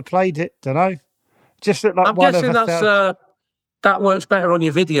go, might have played it, don't know. Just looked like I'm one guessing of us. That works better on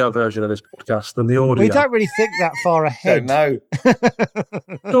your video version of this podcast than the audio. We don't really think that far ahead. Don't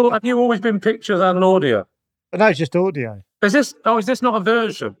know. So have you always been pictures and audio? No, just audio. Is this not a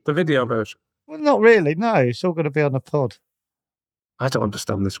version, the video version? Well, not really. No, it's all going to be on the pod. I don't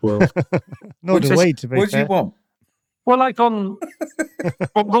understand this world. Nor do we, to be fair. What do you want? Well, like on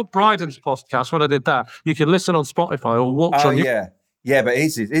Rob Brydon's podcast, when I did that, you can listen on Spotify or watch on... Yeah, but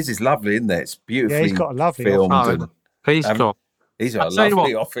his is lovely, isn't it? It's beautifully he's got a lovely filmed. He's got a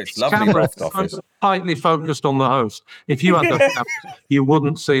lovely office, lovely loft office. Tightly focused on the host. If you had those cameras, you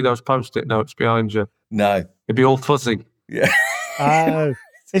wouldn't see those post-it notes behind you. No. It'd be all fuzzy. Yeah. Oh.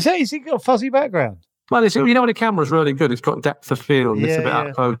 Is he got a fuzzy background? Well, you know when a camera's really good, it's got depth of field. It's a bit out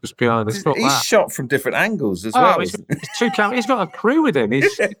of focus behind. It's got He's that. shot from different angles as well. It's two cameras. He's got a crew with him.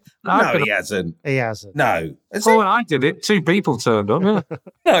 No, he hasn't. He hasn't. No. Has when I did it, 2 people turned up. Yeah.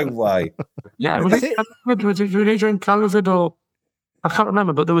 No way. Yeah. Was it during COVID or I can't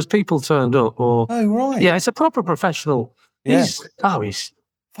remember, but there was people turned up. Or right. Yeah, it's a proper professional. Yeah. He's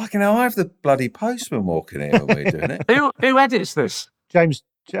fucking hell. I have the bloody postman walking here when we're doing it. Who edits this? James,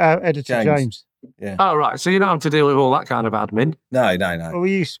 editor James. Yeah. Oh, right. So you don't have to deal with all that kind of admin. No. Well, we're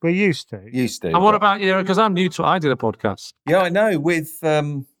used to. Used to. And what about you? Because I'm new to it. I did a podcast. Yeah, I know. With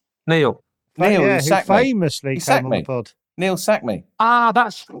Neil. Neil, who sacked me. famously came on the pod. Neil sacked me.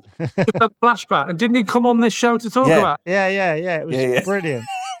 That's a flashback. And didn't he come on this show to talk about? Yeah. It was brilliant.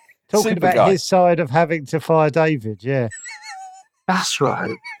 Talking Super about guy. his side of having to fire David. Yeah. That's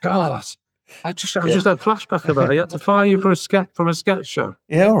right. God. I just had flashback of that. He had to fire you from a sketch show.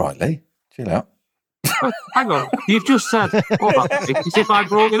 Yeah, all right, Lee. Chill out. Hang on. You've just said, as if I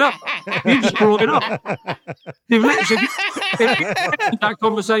brought it up. You just brought it up. You've literally that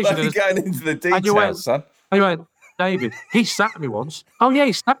conversation. You're going into the and you details, son. You went, David, he sacked me once. Oh, yeah,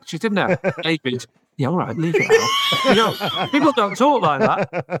 he sacked you, didn't he? David. Yeah, all right, leave it out. You know, people don't talk like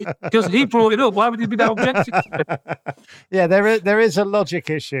that because he brought it up. Why would he be that objective? Yeah, there is a logic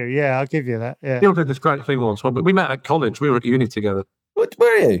issue. Yeah, I'll give you that. Yeah. Neil did this great thing once. But we met at college. We were at uni together. What,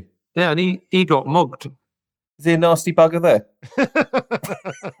 where are you? Yeah, and he got mugged. Is he a nasty bugger there?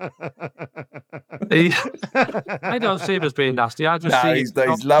 I don't see him as being nasty. I just see he's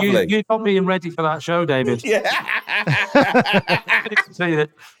lovely. You're not being ready for that show, David. Yeah. See that.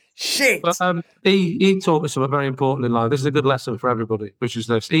 Shit. But he taught me something very important in life. This is a good lesson for everybody, which is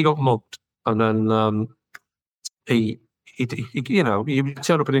this. He got mugged, and then he you know, you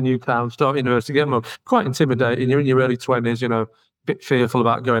turn up in a new town, start university, get mugged. Quite intimidating. You're in your early 20s, you know, a bit fearful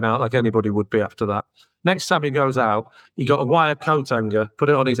about going out like anybody would be after that. Next time he goes out, he got a wire coat hanger, put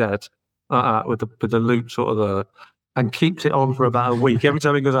it on his head, with the loop sort of there, and keeps it on for about a week. Every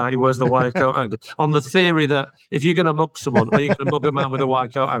time he goes out, he wears the wire coat hanger, on the theory that if you're going to mug someone, or you're going to mug a man with a wire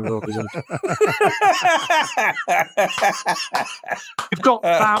coat hanger on his head. You've got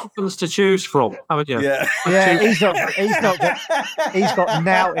thousands to choose from, haven't you? Yeah, he's got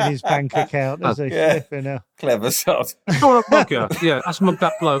now in his bank account, does he? Yeah. Clever sod. You're a mugger. Yeah, let's mug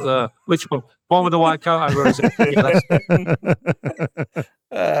that bloke there. Which one? One with the white coat hanger, is it?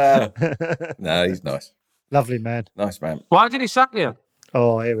 No, he's nice. Lovely man. Nice man. Why did he sack you?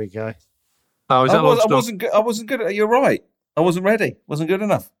 Oh, here we go. Oh, is that I wasn't good. You're right. I wasn't ready. Wasn't good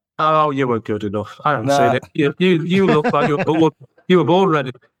enough. Oh, you were good enough. I haven't seen it. You look like you were born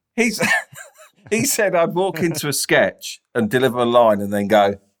ready. He said I'd walk into a sketch and deliver a line and then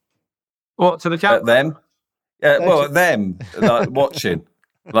go. What, to the camera? At them? Yeah, well, at them, like watching,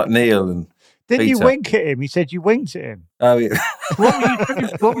 like Neil and Didn't Peter. you wink at him? He said you winked at him. Oh, yeah.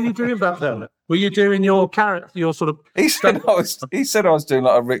 What were you doing back then? Were you doing your character, your sort of... He said I was doing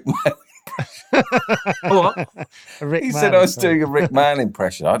like a Rick Mann. What? He said I was doing a Rick Mann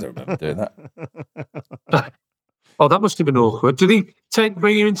impression. I don't remember doing that. Oh, that must have been awkward. Did he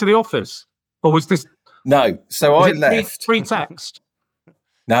bring you into the office? Or was this... No, so I left. Free text?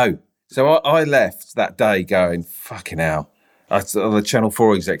 No. So I left that day going, fucking hell. The Channel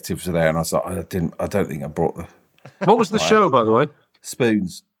 4 executives were there, and I was like, I don't think I brought the... What was the show, by the way?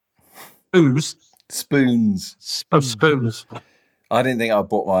 Spoons. Whose? Spoons. Oh, Spoons. I didn't think I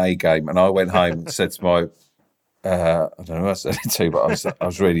brought my A game, and I went home and said to my... I don't know who I said it to, but I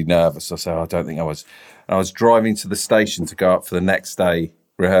was really nervous. I said, I don't think I was... And I was driving to the station to go up for the next day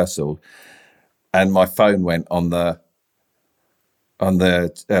rehearsal, and my phone went on the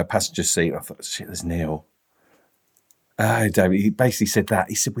passenger seat. I thought, shit, there's Neil. Oh, David, he basically said that.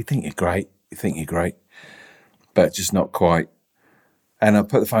 He said, we think you're great. But just not quite. And I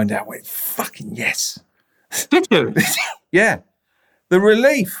put the phone down and went, fucking yes. Did you? Yeah. The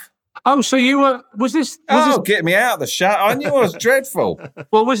relief. Oh, so you were... Was this... Get me out of the shot. I knew I was dreadful.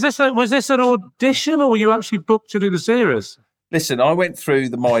 Well, was this an audition, or were you actually booked to do the series? Listen, I went through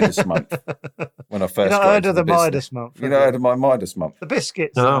the Midas month when I first got heard into of the business. Midas month. You not heard of my Midas month? The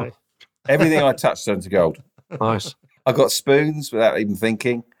biscuits. No. Though. Everything I touched turned to gold. Nice. I got Spoons without even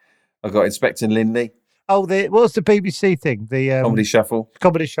thinking. I got Inspector Lindy. Oh, what was the BBC thing? The Comedy Shuffle.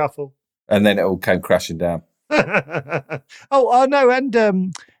 Comedy Shuffle. And then it all came crashing down. Oh, no, and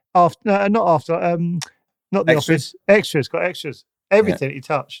not the Extras? Office. Extras, got extras. Everything he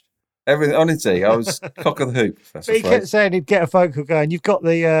touched. Everything, honestly, I was cock of the hoop. That's But he kept saying he'd get a phone call going, you've got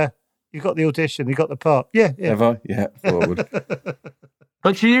the audition, you got the part. Yeah. Have I? Yeah, thought I would.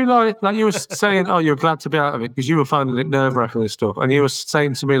 But you like you were saying, oh, you're glad to be out of it because you were finding it nerve-wracking and stuff. And you were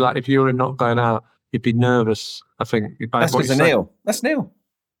saying to me, like, if you were not going out, you'd be nervous. I think That's because of Neil. That's Neil.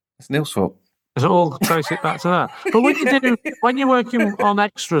 That's Neil's fault. Does it all trace it back to that? But when you're working on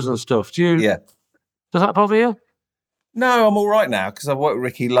extras and stuff, does that bother you? No, I'm all right now because I've worked with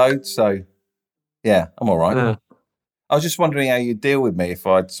Ricky loads, so yeah, I'm all right. Yeah. I was just wondering how you'd deal with me if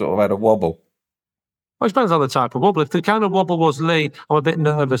I'd sort of had a wobble. Well, it depends on the type of wobble. If the kind of wobble was Lee, I'm a bit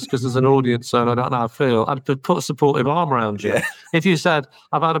nervous because there's an audience and I don't know how I feel, I'd put a supportive arm around you. Yeah. If you said,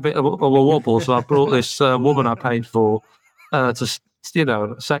 I've had a bit of a wobble, so I brought this woman I paid for to,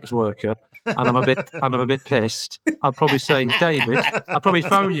 a sex worker, and I'm a bit pissed, I'd probably say, David, I'd probably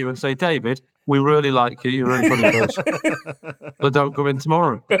phone you and say, David, we really like you, you're a really funny person, but don't come in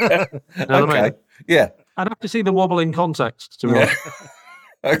tomorrow. You know what I mean? Yeah. I'd have to see the wobble in context, to be honest.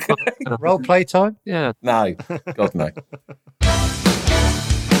 Okay. Role play time? Yeah. No. God, no.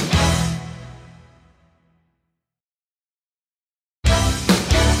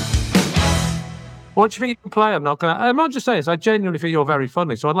 What do you think you can play? I'm not going to. I'm not just saying this. I genuinely think you're very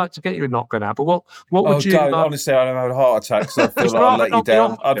funny, so I'd like to get you in Not Going Out. But what would you? Don't. Honestly, I'd have a heart attack. So I feel like I'd let you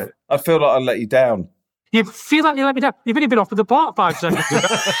down. I'd feel like I'd let you down. You feel like you let me down. You've only been off with the part 5 seconds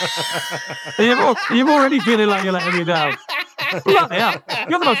ago. You're already feeling like you're letting me down. Bloody hell.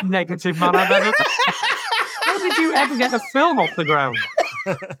 You're the most negative man I've ever met. How did you ever get the film off the ground?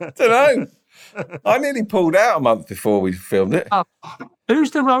 I don't know. I nearly pulled out a month before we filmed it.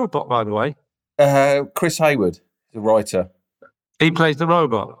 Who's the robot, by the way? Chris Hayward, the writer. He plays the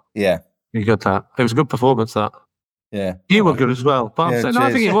robot. Yeah. You got that. It was a good performance, that. Yeah. You were good as well. But Yeah,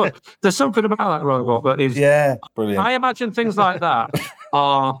 I think it was. There's something about that robot that is... Yeah, brilliant. I imagine things like that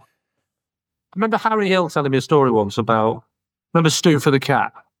are... I remember Harry Hill telling me a story once about... Remember Stu for the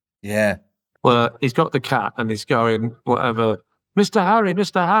cat? Yeah. Where he's got the cat and he's going, whatever, Mr. Harry,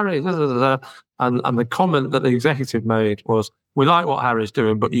 Mr. Harry. Da, da, da, da. And the comment that the executive made was, we like what Harry's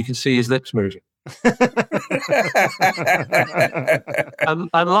doing, but you can see his lips moving. and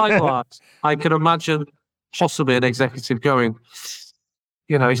likewise, I can imagine possibly an executive going,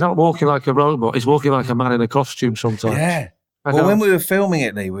 he's not walking like a robot, he's walking like a man in a costume sometimes. Yeah. Well, when we were filming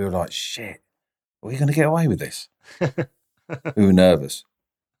it, Lee, we were like, shit, are we going to get away with this? We were nervous.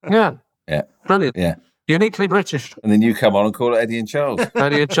 Yeah. Yeah. Brilliant. Yeah. Uniquely British. And then you come on and call it Eddie and Charles.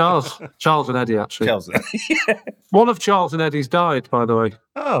 Eddie and Charles. Charles and Eddie, actually. Charles. Yeah. One of Charles and Eddie's died, by the way.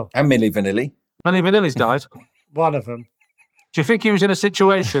 Oh. And Milli Vanilli. Milli Vanilli's died. One of them. Do you think he was in a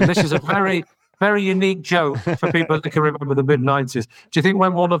situation? This is a very, very unique joke for people that can remember the mid-90s. Do you think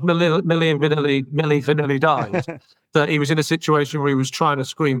when one of Milli Vanilli died, that he was in a situation where he was trying to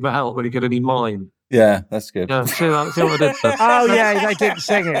scream for help when he could only mime? Yeah, that's good. Yeah, see what I did there? Oh, yeah, they didn't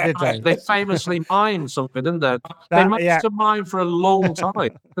sing it, did they? They famously mimed something, didn't they? They managed to mime for a long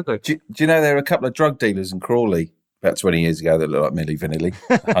time, didn't they? Do you know there were a couple of drug dealers in Crawley about 20 years ago that looked like Milli Vanilli,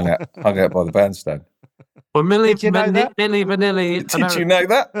 hung out by the bandstand? Well, Milli Vanilli. Did you know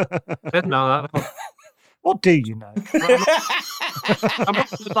that? Didn't know that. What do you know? I'm not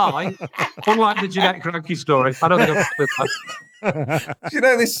going to lie. Unlike the Jeanette Cranky story, I don't think I've with that. Do you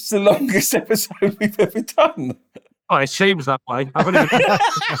know this is the longest episode we've ever done? Oh, it seems that way.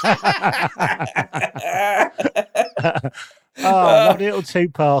 Lovely little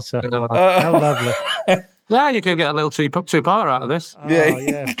two-parter. How lovely. Yeah, you can get a little two-parter out of this.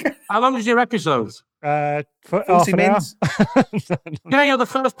 Yeah. How long is your episodes? 40 minutes. You're the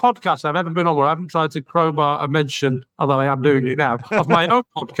first podcast I've ever been on where I haven't tried to crowbar a mention, although I am doing it now, of my own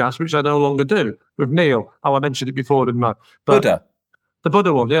podcast, which I no longer do, with Neil. Oh, I mentioned it before, didn't I? Buddha. The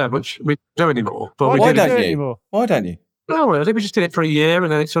Buddha one, yeah, which we don't anymore. But Why don't you? No, really. We just did it for a year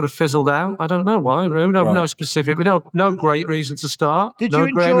and then it sort of fizzled out. I don't know why. We don't know specific. We don't no great reason to start. Did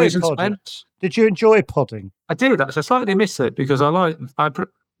you great enjoy reason podding? spent. Did you enjoy podding? I did. Actually, I slightly miss it because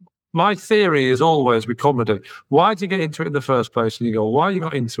my theory is always with comedy. Why did you get into it in the first place? And you go, why you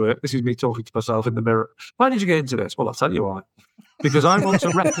got into it? This is me talking to myself in the mirror. Why did you get into this? Well, I'll tell you why. Because I want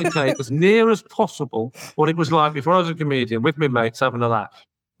to replicate as near as possible what it was like before I was a comedian with my mates having a laugh.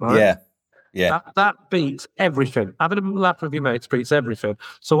 Right? Yeah. That beats everything. Having a laugh with your mates beats everything.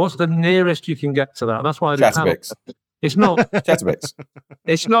 So what's the nearest you can get to that? That's why I do Chatterbix. It's not. Chatterbix.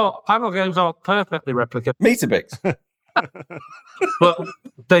 It's not. Panel games aren't perfectly replicated. Meterbix. But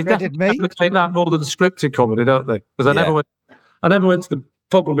they definitely replicate that more than scripted comedy, don't they? Because I never went to the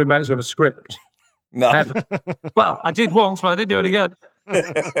pub with my mates with a script. No. Ever. Well, I did once, but I didn't do it again.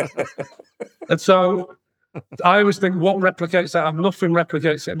 And so I always think, what replicates that? Nothing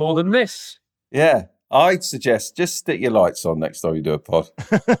replicates it more than this. Yeah. I'd suggest just stick your lights on next time you do a pod.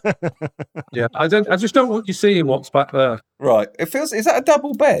 Yeah, I just don't want you seeing what's back there. Right. Is that a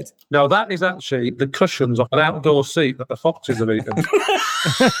double bed? No, that is actually the cushions of an outdoor seat that the foxes have eaten.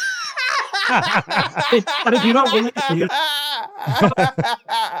 And if you're not believing it,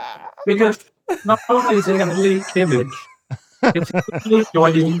 because not only is it a bleak image, it's bleak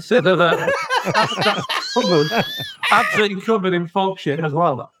when you consider that that's covered, absolutely covered in folk shit as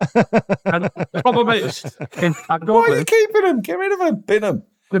well. And the problem is, Why are you keeping them? Get rid of them. Bin them.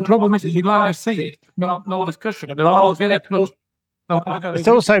 the problem is, you like to see it, not discussion. And I'll get it. It's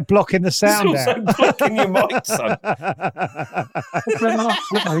also blocking the sound It's also out. blocking your mic, son.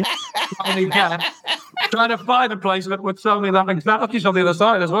 Trying to find a place that would sell me that exactly on the other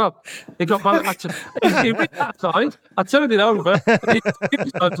side as well. He got my he read that side. I turned it over. He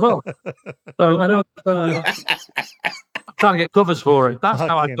as well. So I know. I'm trying to get covers for it. That's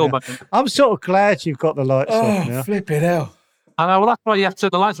how I feel about it. I'm sort of glad you've got the lights off now. Flipping hell. I know. Well, that's why you have to turn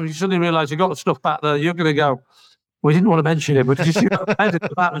the lights on. You suddenly realise you got the stuff back there. You're going to go. We didn't want to mention it, but did you see the head of the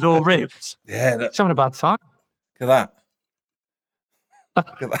back was all ripped? Yeah. It's having a bad time. Look at that.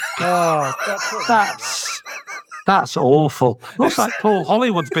 Look at that. Oh, That's awful. Looks like Paul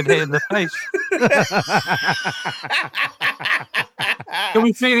Hollywood's been hit in the face. Can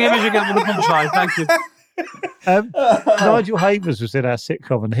we see the image again with the punchline? Thank you. Nigel Havers was in our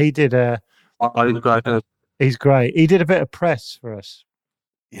sitcom, and he did he's great. He did a bit of press for us.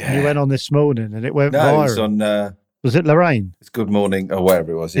 Yeah. He went on this morning, and it went No, viral. it was on. Was it Lorraine? It's Good Morning or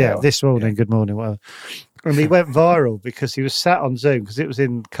whatever it was. Yeah, this morning. Good morning, whatever. And he went viral because he was sat on Zoom because it was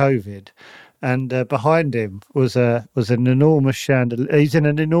in COVID, and behind him was an enormous chandelier. He's in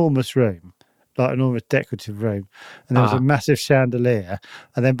an enormous room, like an enormous decorative room, and there was a massive chandelier,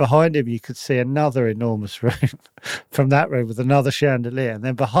 and then behind him you could see another enormous room from that room with another chandelier, and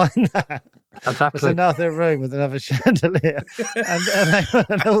then behind that was another room with another chandelier,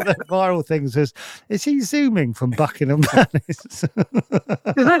 and all the viral things was, is he zooming from Buckingham Palace?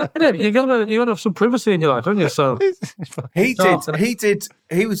 You gotta have some privacy in your life, don't you? So He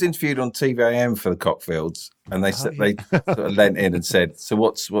was interviewed on TVAM for the Cockfields, and they said they sort of leant in and said, "So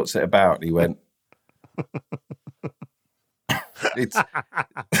what's it about?" And he went, he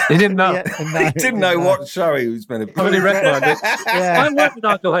didn't know. he didn't know what show he was going to be. I only recognised it. Yeah. I worked with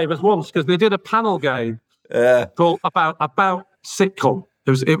Nigel Havers once because they did a panel game called about sitcom.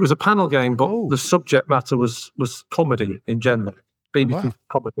 It was a panel game, but the subject matter was comedy in general, BBC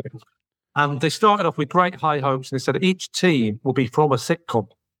comedy. And they started off with great high hopes, and they said each team will be from a sitcom.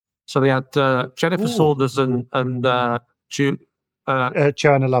 So they had Jennifer Saunders and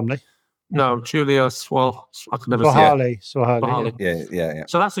Joanna Lumley. No, Julia I can never Swahili. Yeah.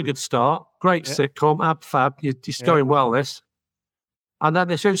 So that's a good start. Great sitcom, ab fab. It's going well, this. And then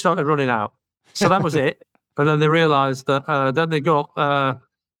they soon started running out. So that was it. And then they realised that then they got,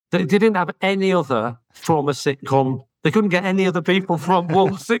 they didn't have any other from a sitcom. They couldn't get any other people from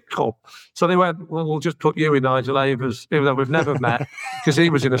one sitcom. So they went, well, we'll just put you in Nigel Havers, even though we've never met, because he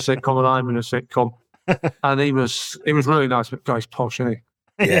was in a sitcom and I'm in a sitcom. And he was really nice, but he's posh, isn't he?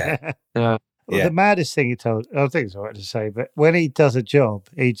 Yeah. Well, the maddest thing he told, I think it's all right to say, but when he does a job,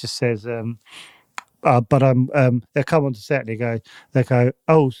 he just says, but they'll come on to set and they go,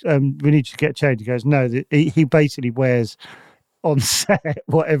 we need you to get changed. He goes, no, he basically wears on set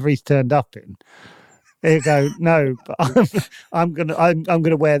whatever he's turned up in. They go, no, but I'm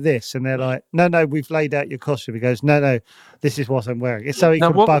gonna wear this, and they're like, no, we've laid out your costume. He goes, no, this is what I'm wearing. It's so he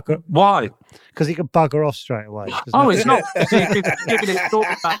can bugger. Why? Because he can bugger off straight away. It's not. Giving it thought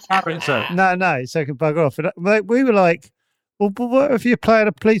about character. No, so he can bugger off. And we were like, well, but what if you're playing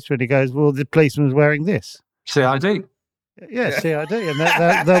a policeman? He goes, well, the policeman was wearing this. CID. Yeah, CID,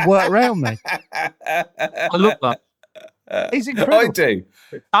 and they'll work around me. I love that. He's incredible. I do.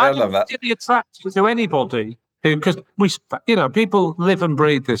 I love that. Really attracted to anybody who, because people live and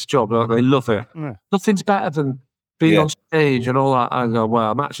breathe this job, don't they? Love it. Yeah. Nothing's better than being on stage and all that. I go,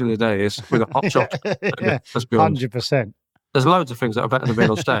 well, match of the day is with a hot chocolate. Let's be honest. 100%. There's loads of things that are better than being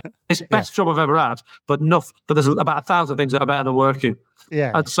on stage. It's the best job I've ever had, but there's about 1,000 things that are better than working.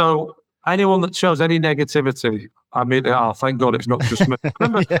 Yeah. And so anyone that shows any negativity, I mean, thank God it's not just me.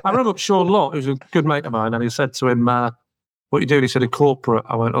 I remember Sean Lott, who's a good mate of mine, and he said to him, what are you doing? He said, a corporate.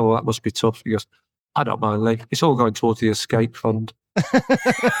 I went, that must be tough. He goes, I don't mind, Lee. It's all going towards the escape fund. I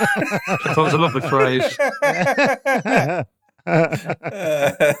thought it was a lovely phrase. I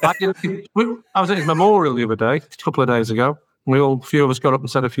was at his memorial the other day, a couple of days ago. A few of us got up and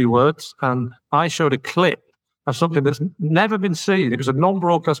said a few words, and I showed a clip of something that's never been seen. It was a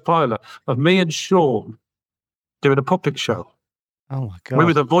non-broadcast pilot of me and Sean doing a puppet show. Oh, my God. We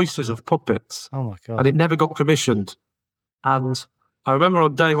were the voices of puppets. Oh, my God. And it never got commissioned. And I remember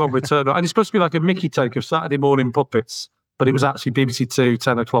on day one we turned up, and it's supposed to be like a Mickey take of Saturday morning puppets, but it was actually BBC 2,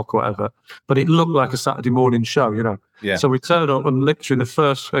 10 o'clock, whatever. But it looked like a Saturday morning show, you know. Yeah. So we turned up, and literally the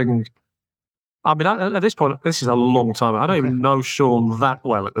first thing I mean, at this point, this is a long time. I don't even know Sean that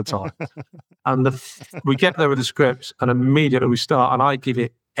well at the time. And we get there with the scripts, and immediately we start, and I give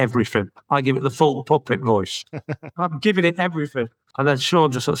it everything. I give it the full puppet voice. I'm giving it everything. And then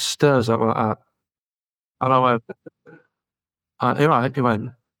Sean just sort of stirs up like that. And I went, you're right. He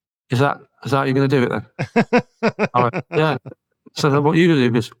went, is that how you're going to do it then? I went, yeah. So then what you're going to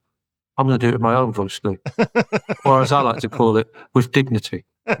do is, I'm going to do it with my own voice, Lee. Or as I like to call it, with dignity.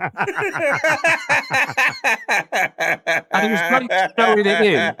 And he was great showing it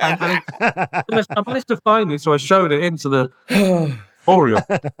in. And I managed to find it, so I showed it into the Oriole.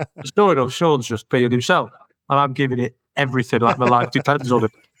 The story of Sean's just being himself. And I'm giving it everything, like my life depends on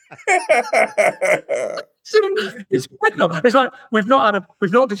it. It's like we've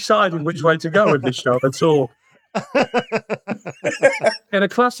not decided which way to go with this show at all. In a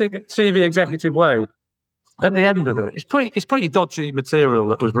classic TV executive way, at the end of it, it's pretty dodgy material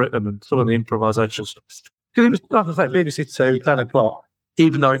that was written and some of the improvisations. Because it was, like I say, BBC 2, 10 o'clock,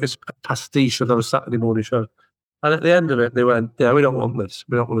 even though it was a pastiche of a Saturday morning show. And at the end of it, they went, yeah, we don't want this.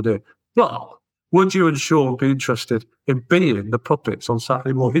 We don't want to do it. But would you and Sean be interested in being the puppets on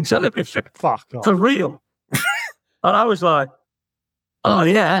Saturday morning television? Fuck off. For real. And I was like, oh,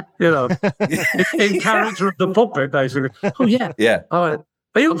 yeah, in character of the puppet, basically. Oh, yeah. Yeah. I went,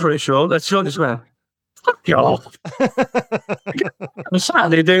 are you up for it, Sean? And Sean just went, fuck you off. On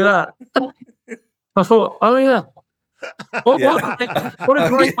Saturday, do that. I thought, oh, yeah. What a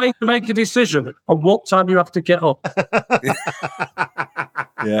great way to make a decision on what time you have to get up.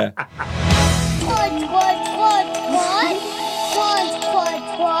 Yeah.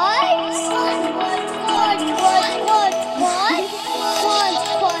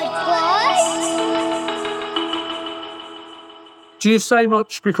 Do you say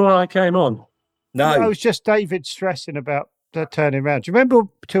much before I came on? No. It was just David stressing about turning round. Do you remember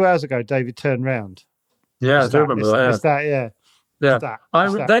 2 hours ago David turned round? Yeah, I do remember that. It's that, yeah. Yeah, It's that.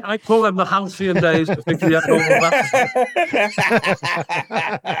 I call them the halcyon days. I think we had normal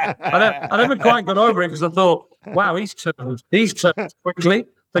I never quite got over it because I thought, wow, he's turned quickly.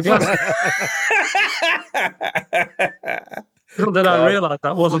 The glass. Then I realised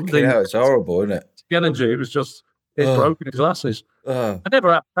that wasn't it's horrible, isn't it? the energy. It was just it's broken his glasses. I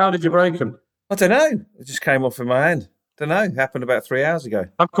never. How did you break them? I don't know. It just came off in my hand. Don't know. Happened about 3 hours ago.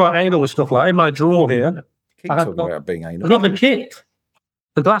 I'm quite anal with stuff like that. In my drawer here. Keep talking about being anal. I've got the kit.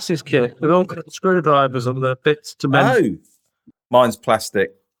 The glasses kit with all the screwdrivers and the bits to mend. Oh, mine's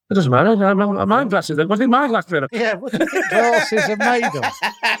plastic. It doesn't matter. My glasses. What do my glasses? Yeah, what do you think glasses are made of?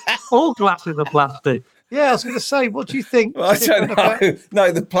 All glasses are plastic. Yeah, I was going to say, what do you think? Well, I don't know.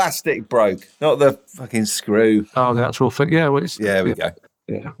 No, the plastic broke, not the fucking screw. Oh, the actual thing. Yeah, well, There we go.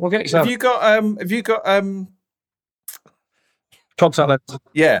 Yeah, we'll get some. Have you got Contact lens?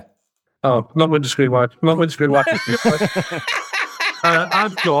 Yeah. Oh, not windscreen wiper. Not windscreen wiper.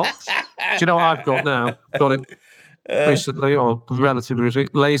 I've got. Do you know what I've got now? Got it recently, or relatively recently.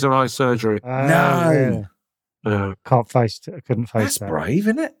 Laser eye surgery. No. Yeah. Can't face it. I couldn't face That's that. brave,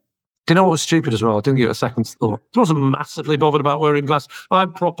 isn't it? Do you know what was stupid as well? I didn't give it a second thought. I wasn't massively bothered about wearing glasses.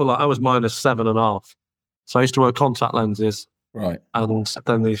 I'm proper, like, I was -7.5. So I used to wear contact lenses. Right. And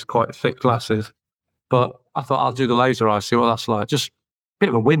then these quite thick glasses. But I thought I'll do the laser eye, see what that's like. Just a bit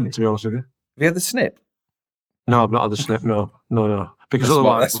of a win, to be honest with you. Have you had the snip? No, I've not had the snip. No. Because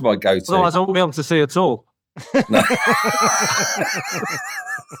That's my go-to. Otherwise, I won't be able to see at all. No.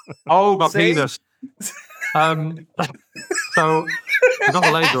 Oh, my See? penis. So, you've got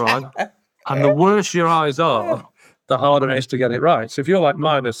the laser eye, and the worse your eyes are, the harder it is to get it right. So if you're like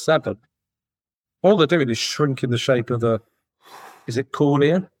 -7, all they're doing is shrinking the shape of is it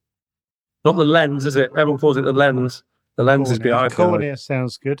cornea? Not the lens, is it? Everyone calls it the lens. The lens is behind cornea.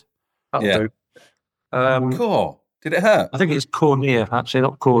 Sounds good. That'll do. Cool. Did it hurt? I think it's cornea, actually,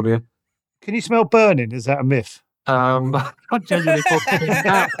 not cornea. Can you smell burning? Is that a myth? I genuinely thought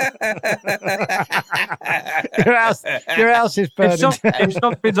Your house is burning. if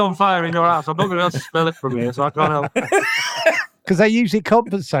something's on fire in your house, I'm not going to be able to smell it from here, so I can't help. Because they usually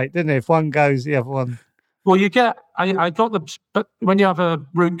compensate, don't they? If one goes, the other one. Well, you get. I got the. But when you have a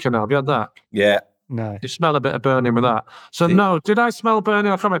root canal, have you had that? Yeah. No. You smell a bit of burning with that. So no, did I smell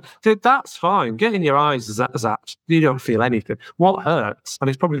burning from it? That's fine. Getting your eyes zapped, you don't feel anything. What hurts, and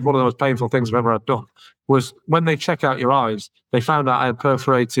it's probably one of the most painful things I've ever had done, was when they check out your eyes, they found out I had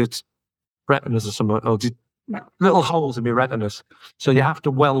perforated retinas or something, or little holes in my retinas. So you have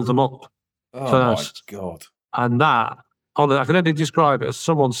to weld them up first. Oh my God. And that, I can only describe it as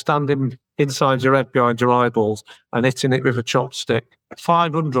someone standing inside your head behind your eyeballs and hitting it with a chopstick.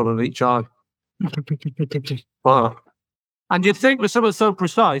 500 on each eye. Wow. And you'd think with someone so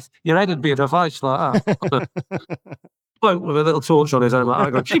precise, your head would be in a vice like that. Bloke with a little torch on his head, like I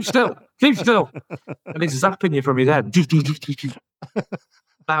go, keep still. And he's zapping you from his head.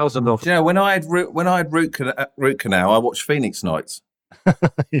 1,000 of them. Do you know, when I had root canal, I watched Phoenix Nights.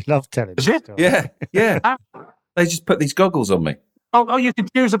 You love telling Is this it? story. Yeah. They just put these goggles on me. Oh, you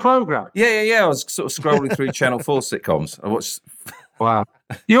could choose a program. Yeah. I was sort of scrolling through Channel 4 sitcoms. I watched. Wow.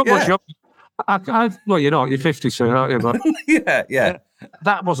 You're Yeah. much younger. Well, you're not. You're 50 soon, aren't you? But Yeah.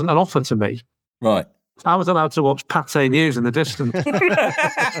 that wasn't an offer to me. Right. I was allowed to watch Pate News in the distance.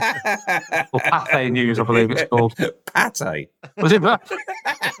 Or Pate News, I believe it's called. Pate. Was it that?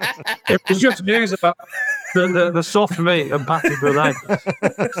 It was just news about the soft meat and pate brulee.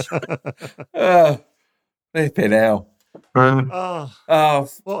 Oh, flipping hell. Oh,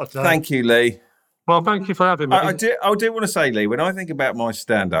 what a day. Thank you, Lee. Well, thank you for having me. I do want to say, Lee, when I think about my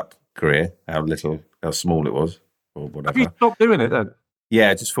stand-up career, how small it was, or Have whatever. you stopped doing it then?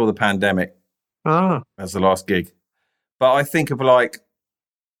 Yeah, just for the pandemic. Ah, That's the last gig. But I think of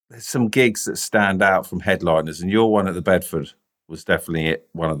there's some gigs that stand out from headliners, and your one at the Bedford was definitely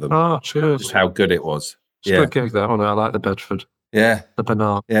one of them. cheers. Just how good it was. It's a good gig, that one. I like the Bedford. Yeah. The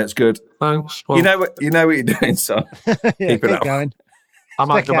banana. Yeah, it's good. Thanks. Well, You know what you're doing, son. Keep it up. going. I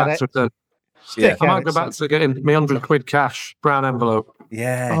might stick go at back it. to it then. Yeah. I might go back to getting me 100 quid cash, brown envelope.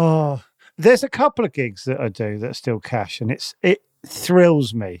 Yeah. Oh, there's a couple of gigs that I do that are still cash, and it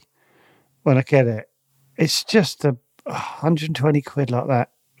thrills me when I get it. It's just 120 quid like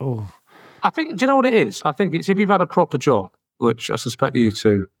that. Oh, I think, do you know what it is? I think it's if you've had a proper job, which I suspect you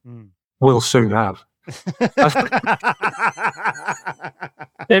two will soon have.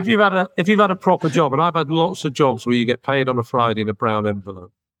 If you've had a proper job, and I've had lots of jobs where you get paid on a Friday in a brown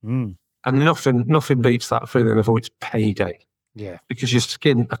envelope, and nothing beats that feeling of it's payday. Yeah, because you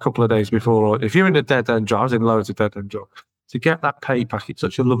skin a couple of days before. Or if you're in a dead end job, I was in loads of dead end jobs. To get that pay packet,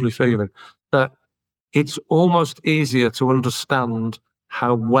 such a lovely feeling that it's almost easier to understand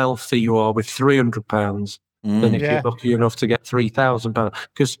how wealthy you are with £300 than if you're lucky enough to get £3,000.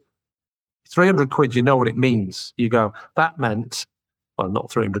 Because 300 quid, you know what it means. You go, that meant, well, not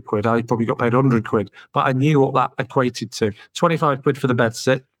 300 quid. I probably got paid 100 quid, but I knew what that equated to. 25 quid for the bed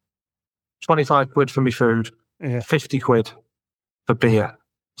sit, 25 quid for my food, 50 quid for beer.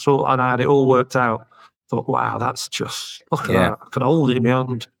 So, and I had it all worked out. Thought, wow, that's just, look at that. I can hold it in my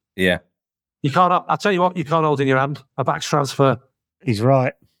hand. Yeah. You can't, I'll tell you what, you can't hold in your hand. A back transfer. he's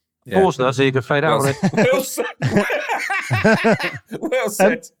right. Pause there so you can fade out on it. Well said. Well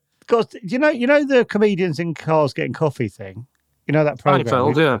said. Because you know the comedians in cars getting coffee thing. You know that program.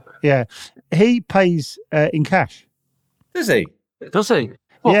 Seinfeld, Yeah. He pays in cash. Does he? Does he?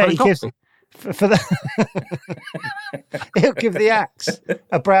 What, Yeah, for he the gives coffee? for the. He'll give the axe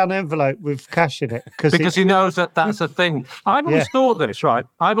a brown envelope with cash in it Because he knows that that's a thing. I've always thought this, right?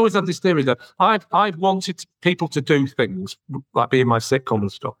 I've always had this theory that I've wanted people to do things like being my sitcom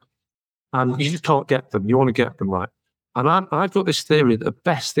and stuff, and you just can't get them. You want to get them right. And I've got this theory that the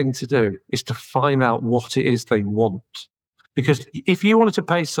best thing to do is to find out what it is they want. Because if you wanted to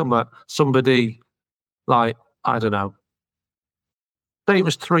pay somebody like, I don't know, say it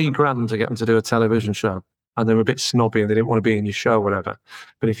was $3,000 to get them to do a television show, and they were a bit snobby and they didn't want to be in your show or whatever.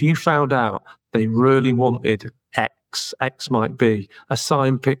 But if you found out they really wanted X might be a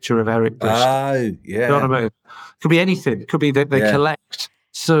signed picture of Eric Bristol. Oh, yeah. You know what I mean? Could be anything. Could be that they collect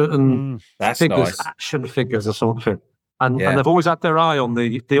certain figures, nice. action figures or something. And they've always had their eye on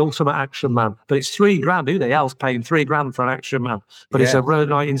the ultimate action man. But it's $3,000. Who the hell's paying $3,000 for an action man? But it's a real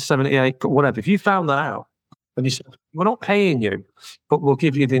 1978, whatever. If you found that out, and you said, we're not paying you, but we'll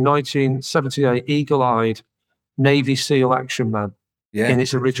give you the 1978 eagle-eyed Navy SEAL action man in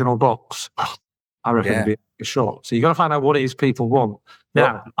its original box, I reckon it'd be a shot. So you've got to find out what it is people want.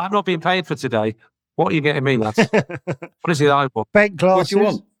 Now, I'm not being paid for today. What are you getting me, lads? What is it I want? Bank glasses. What do you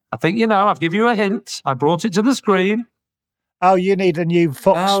want? I think you know. I've given you a hint. I brought it to the screen. Oh, you need a new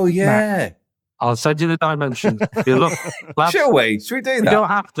Fox. Oh, yeah. Mac. I'll send you the dimension. You look, lads, Shall we? Should we do you that? don't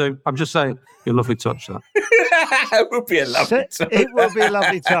have to. I'm just saying, you're a lovely touch, that. It would be a lovely touch. It will be a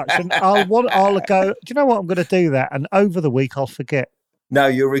lovely touch, and I'll go. Do you know what? I'm going to do that, and over the week I'll forget. No,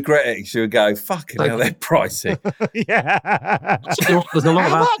 you'll regret it. She'll go, fucking hell, they're pricey. Yeah. There's a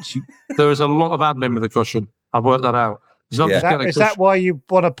lot there is a lot of admin with the cushion. I've worked that out. It's not just getting a Is that cushion. why you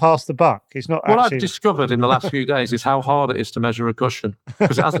want to pass the buck? It's not What actually... I've discovered in the last few days is how hard it is to measure a cushion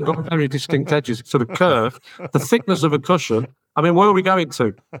because it hasn't got very distinct edges. It's sort of curved. The thickness of a cushion. I mean, where are we going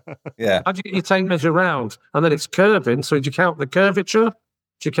to? Yeah. How do you get your tape measure round? And then it's curving. So do you count the curvature?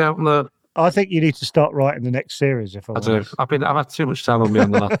 Do you count the... I think you need to start writing the next series. If I'm I do. honest. I've had too much time on me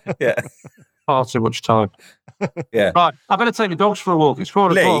on the last. Yeah. Far too much time. Yeah. Right, I better take the dogs for a walk. It's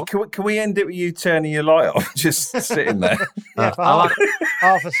 4 Lee, o'clock. can we end it with you turning your light off? Just sitting there. Yeah, for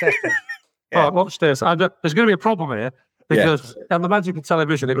half a second. Yeah. Right, watch this. There's going to be a problem here because on the magic of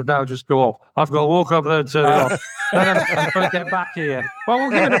television, it would now just go off. I've got to walk over there and turn it off. Then I'm going to get back here. Well,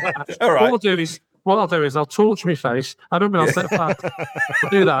 we'll give it a match. All right. What I'll do is I'll torch my face. I don't mean I'll set fire. I'll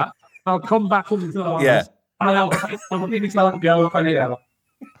do that. I'll come back on the door. Yeah. And I'll give it a go up and down.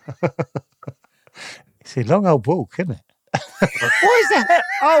 It's a long old walk, isn't it? What is that?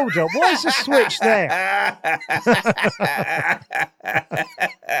 Hold on. What is the switch there?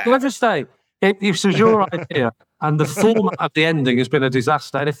 Can I just say, if this was your idea and the format of the ending has been a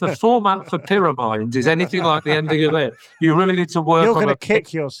disaster, and if the format for Pyramid is anything like the ending of it, you really need to work You're on going to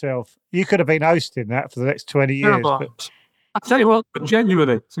kick yourself. You could have been hosting that for the next 20 years. But... I tell you what,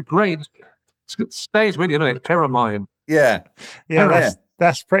 genuinely, it's a great stays with you, isn't it? Pyramid. Yeah. Yeah,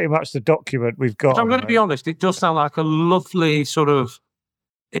 that's pretty much the document we've got. So I'm going to be honest, it does sound like a lovely sort of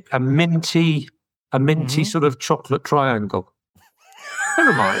a minty sort of chocolate triangle.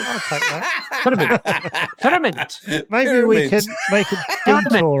 Pyramid. I'll take that. Pyramid. Maybe we can make a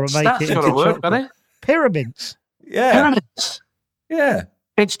detour and make That's it got to into work, chocolate. doesn't it? Pyramids. Yeah. Pyramids. Yeah.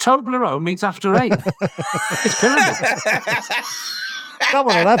 It's Toblerone meets After 8. It's pyramids.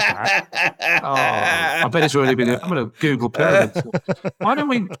 Someone will have that. Oh, I bet it's really been. I'm going to Google pyramids. Why don't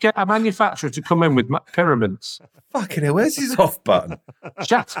we get a manufacturer to come in with pyramids? Fucking hell, where's his off button?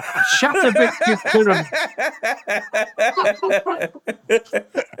 Shut a bit, you pyramid.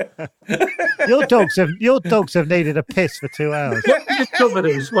 Your dogs have needed a piss for 2 hours. What you discovered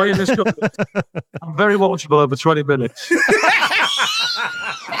is, well, you discovered I'm very watchable over 20 minutes.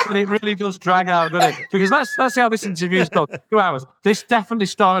 And it really does drag out, doesn't it? Because that's how this interview's gone. 2 hours. This definitely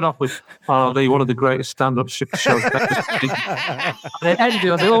started off with, Lee, one of the greatest stand-up shows ever. And it ended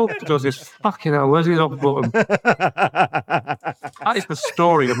on the old does this fucking hell, where's his off button? That is the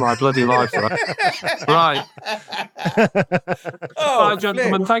story of my bloody life, right? Right,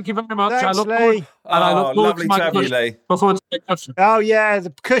 gentlemen, thank you very much. Thanks, I look Lee. forward, and I look forward lovely to my to have you, cushion. Lee. Look forward to my cushion. Oh, yeah,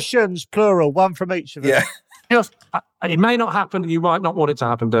 the cushions, plural, one from each of us. Yeah. Just, it may not happen, you might not want it to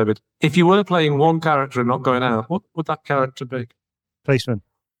happen, David. If you were playing one character and not going out, what would that character be? Policeman.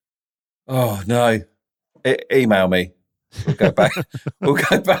 Oh, no. Email me. We'll go back. We'll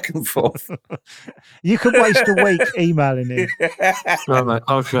go back and forth. You could waste a week emailing him. Right, mate.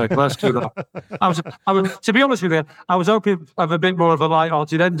 Okay, let's do that. I was, to be honest with you, I was hoping to have a bit more of a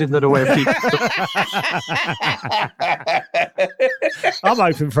light-hearted ending than a way of keeping. I'm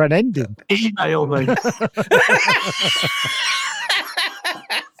hoping for an ending. Email me.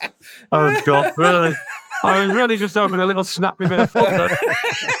 Oh, God, really? I was really just hoping a little snappy bit of fun.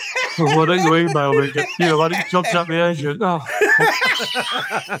 Well, why don't you email me? Why don't you contact the agent? Oh.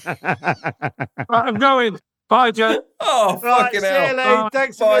 Right, I'm going. Bye, Joe. Oh, Right, fucking see you, hell. Lee.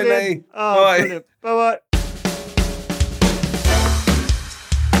 Thanks Bye, a million. Lee. Oh, Bye. brilliant. Bye-bye.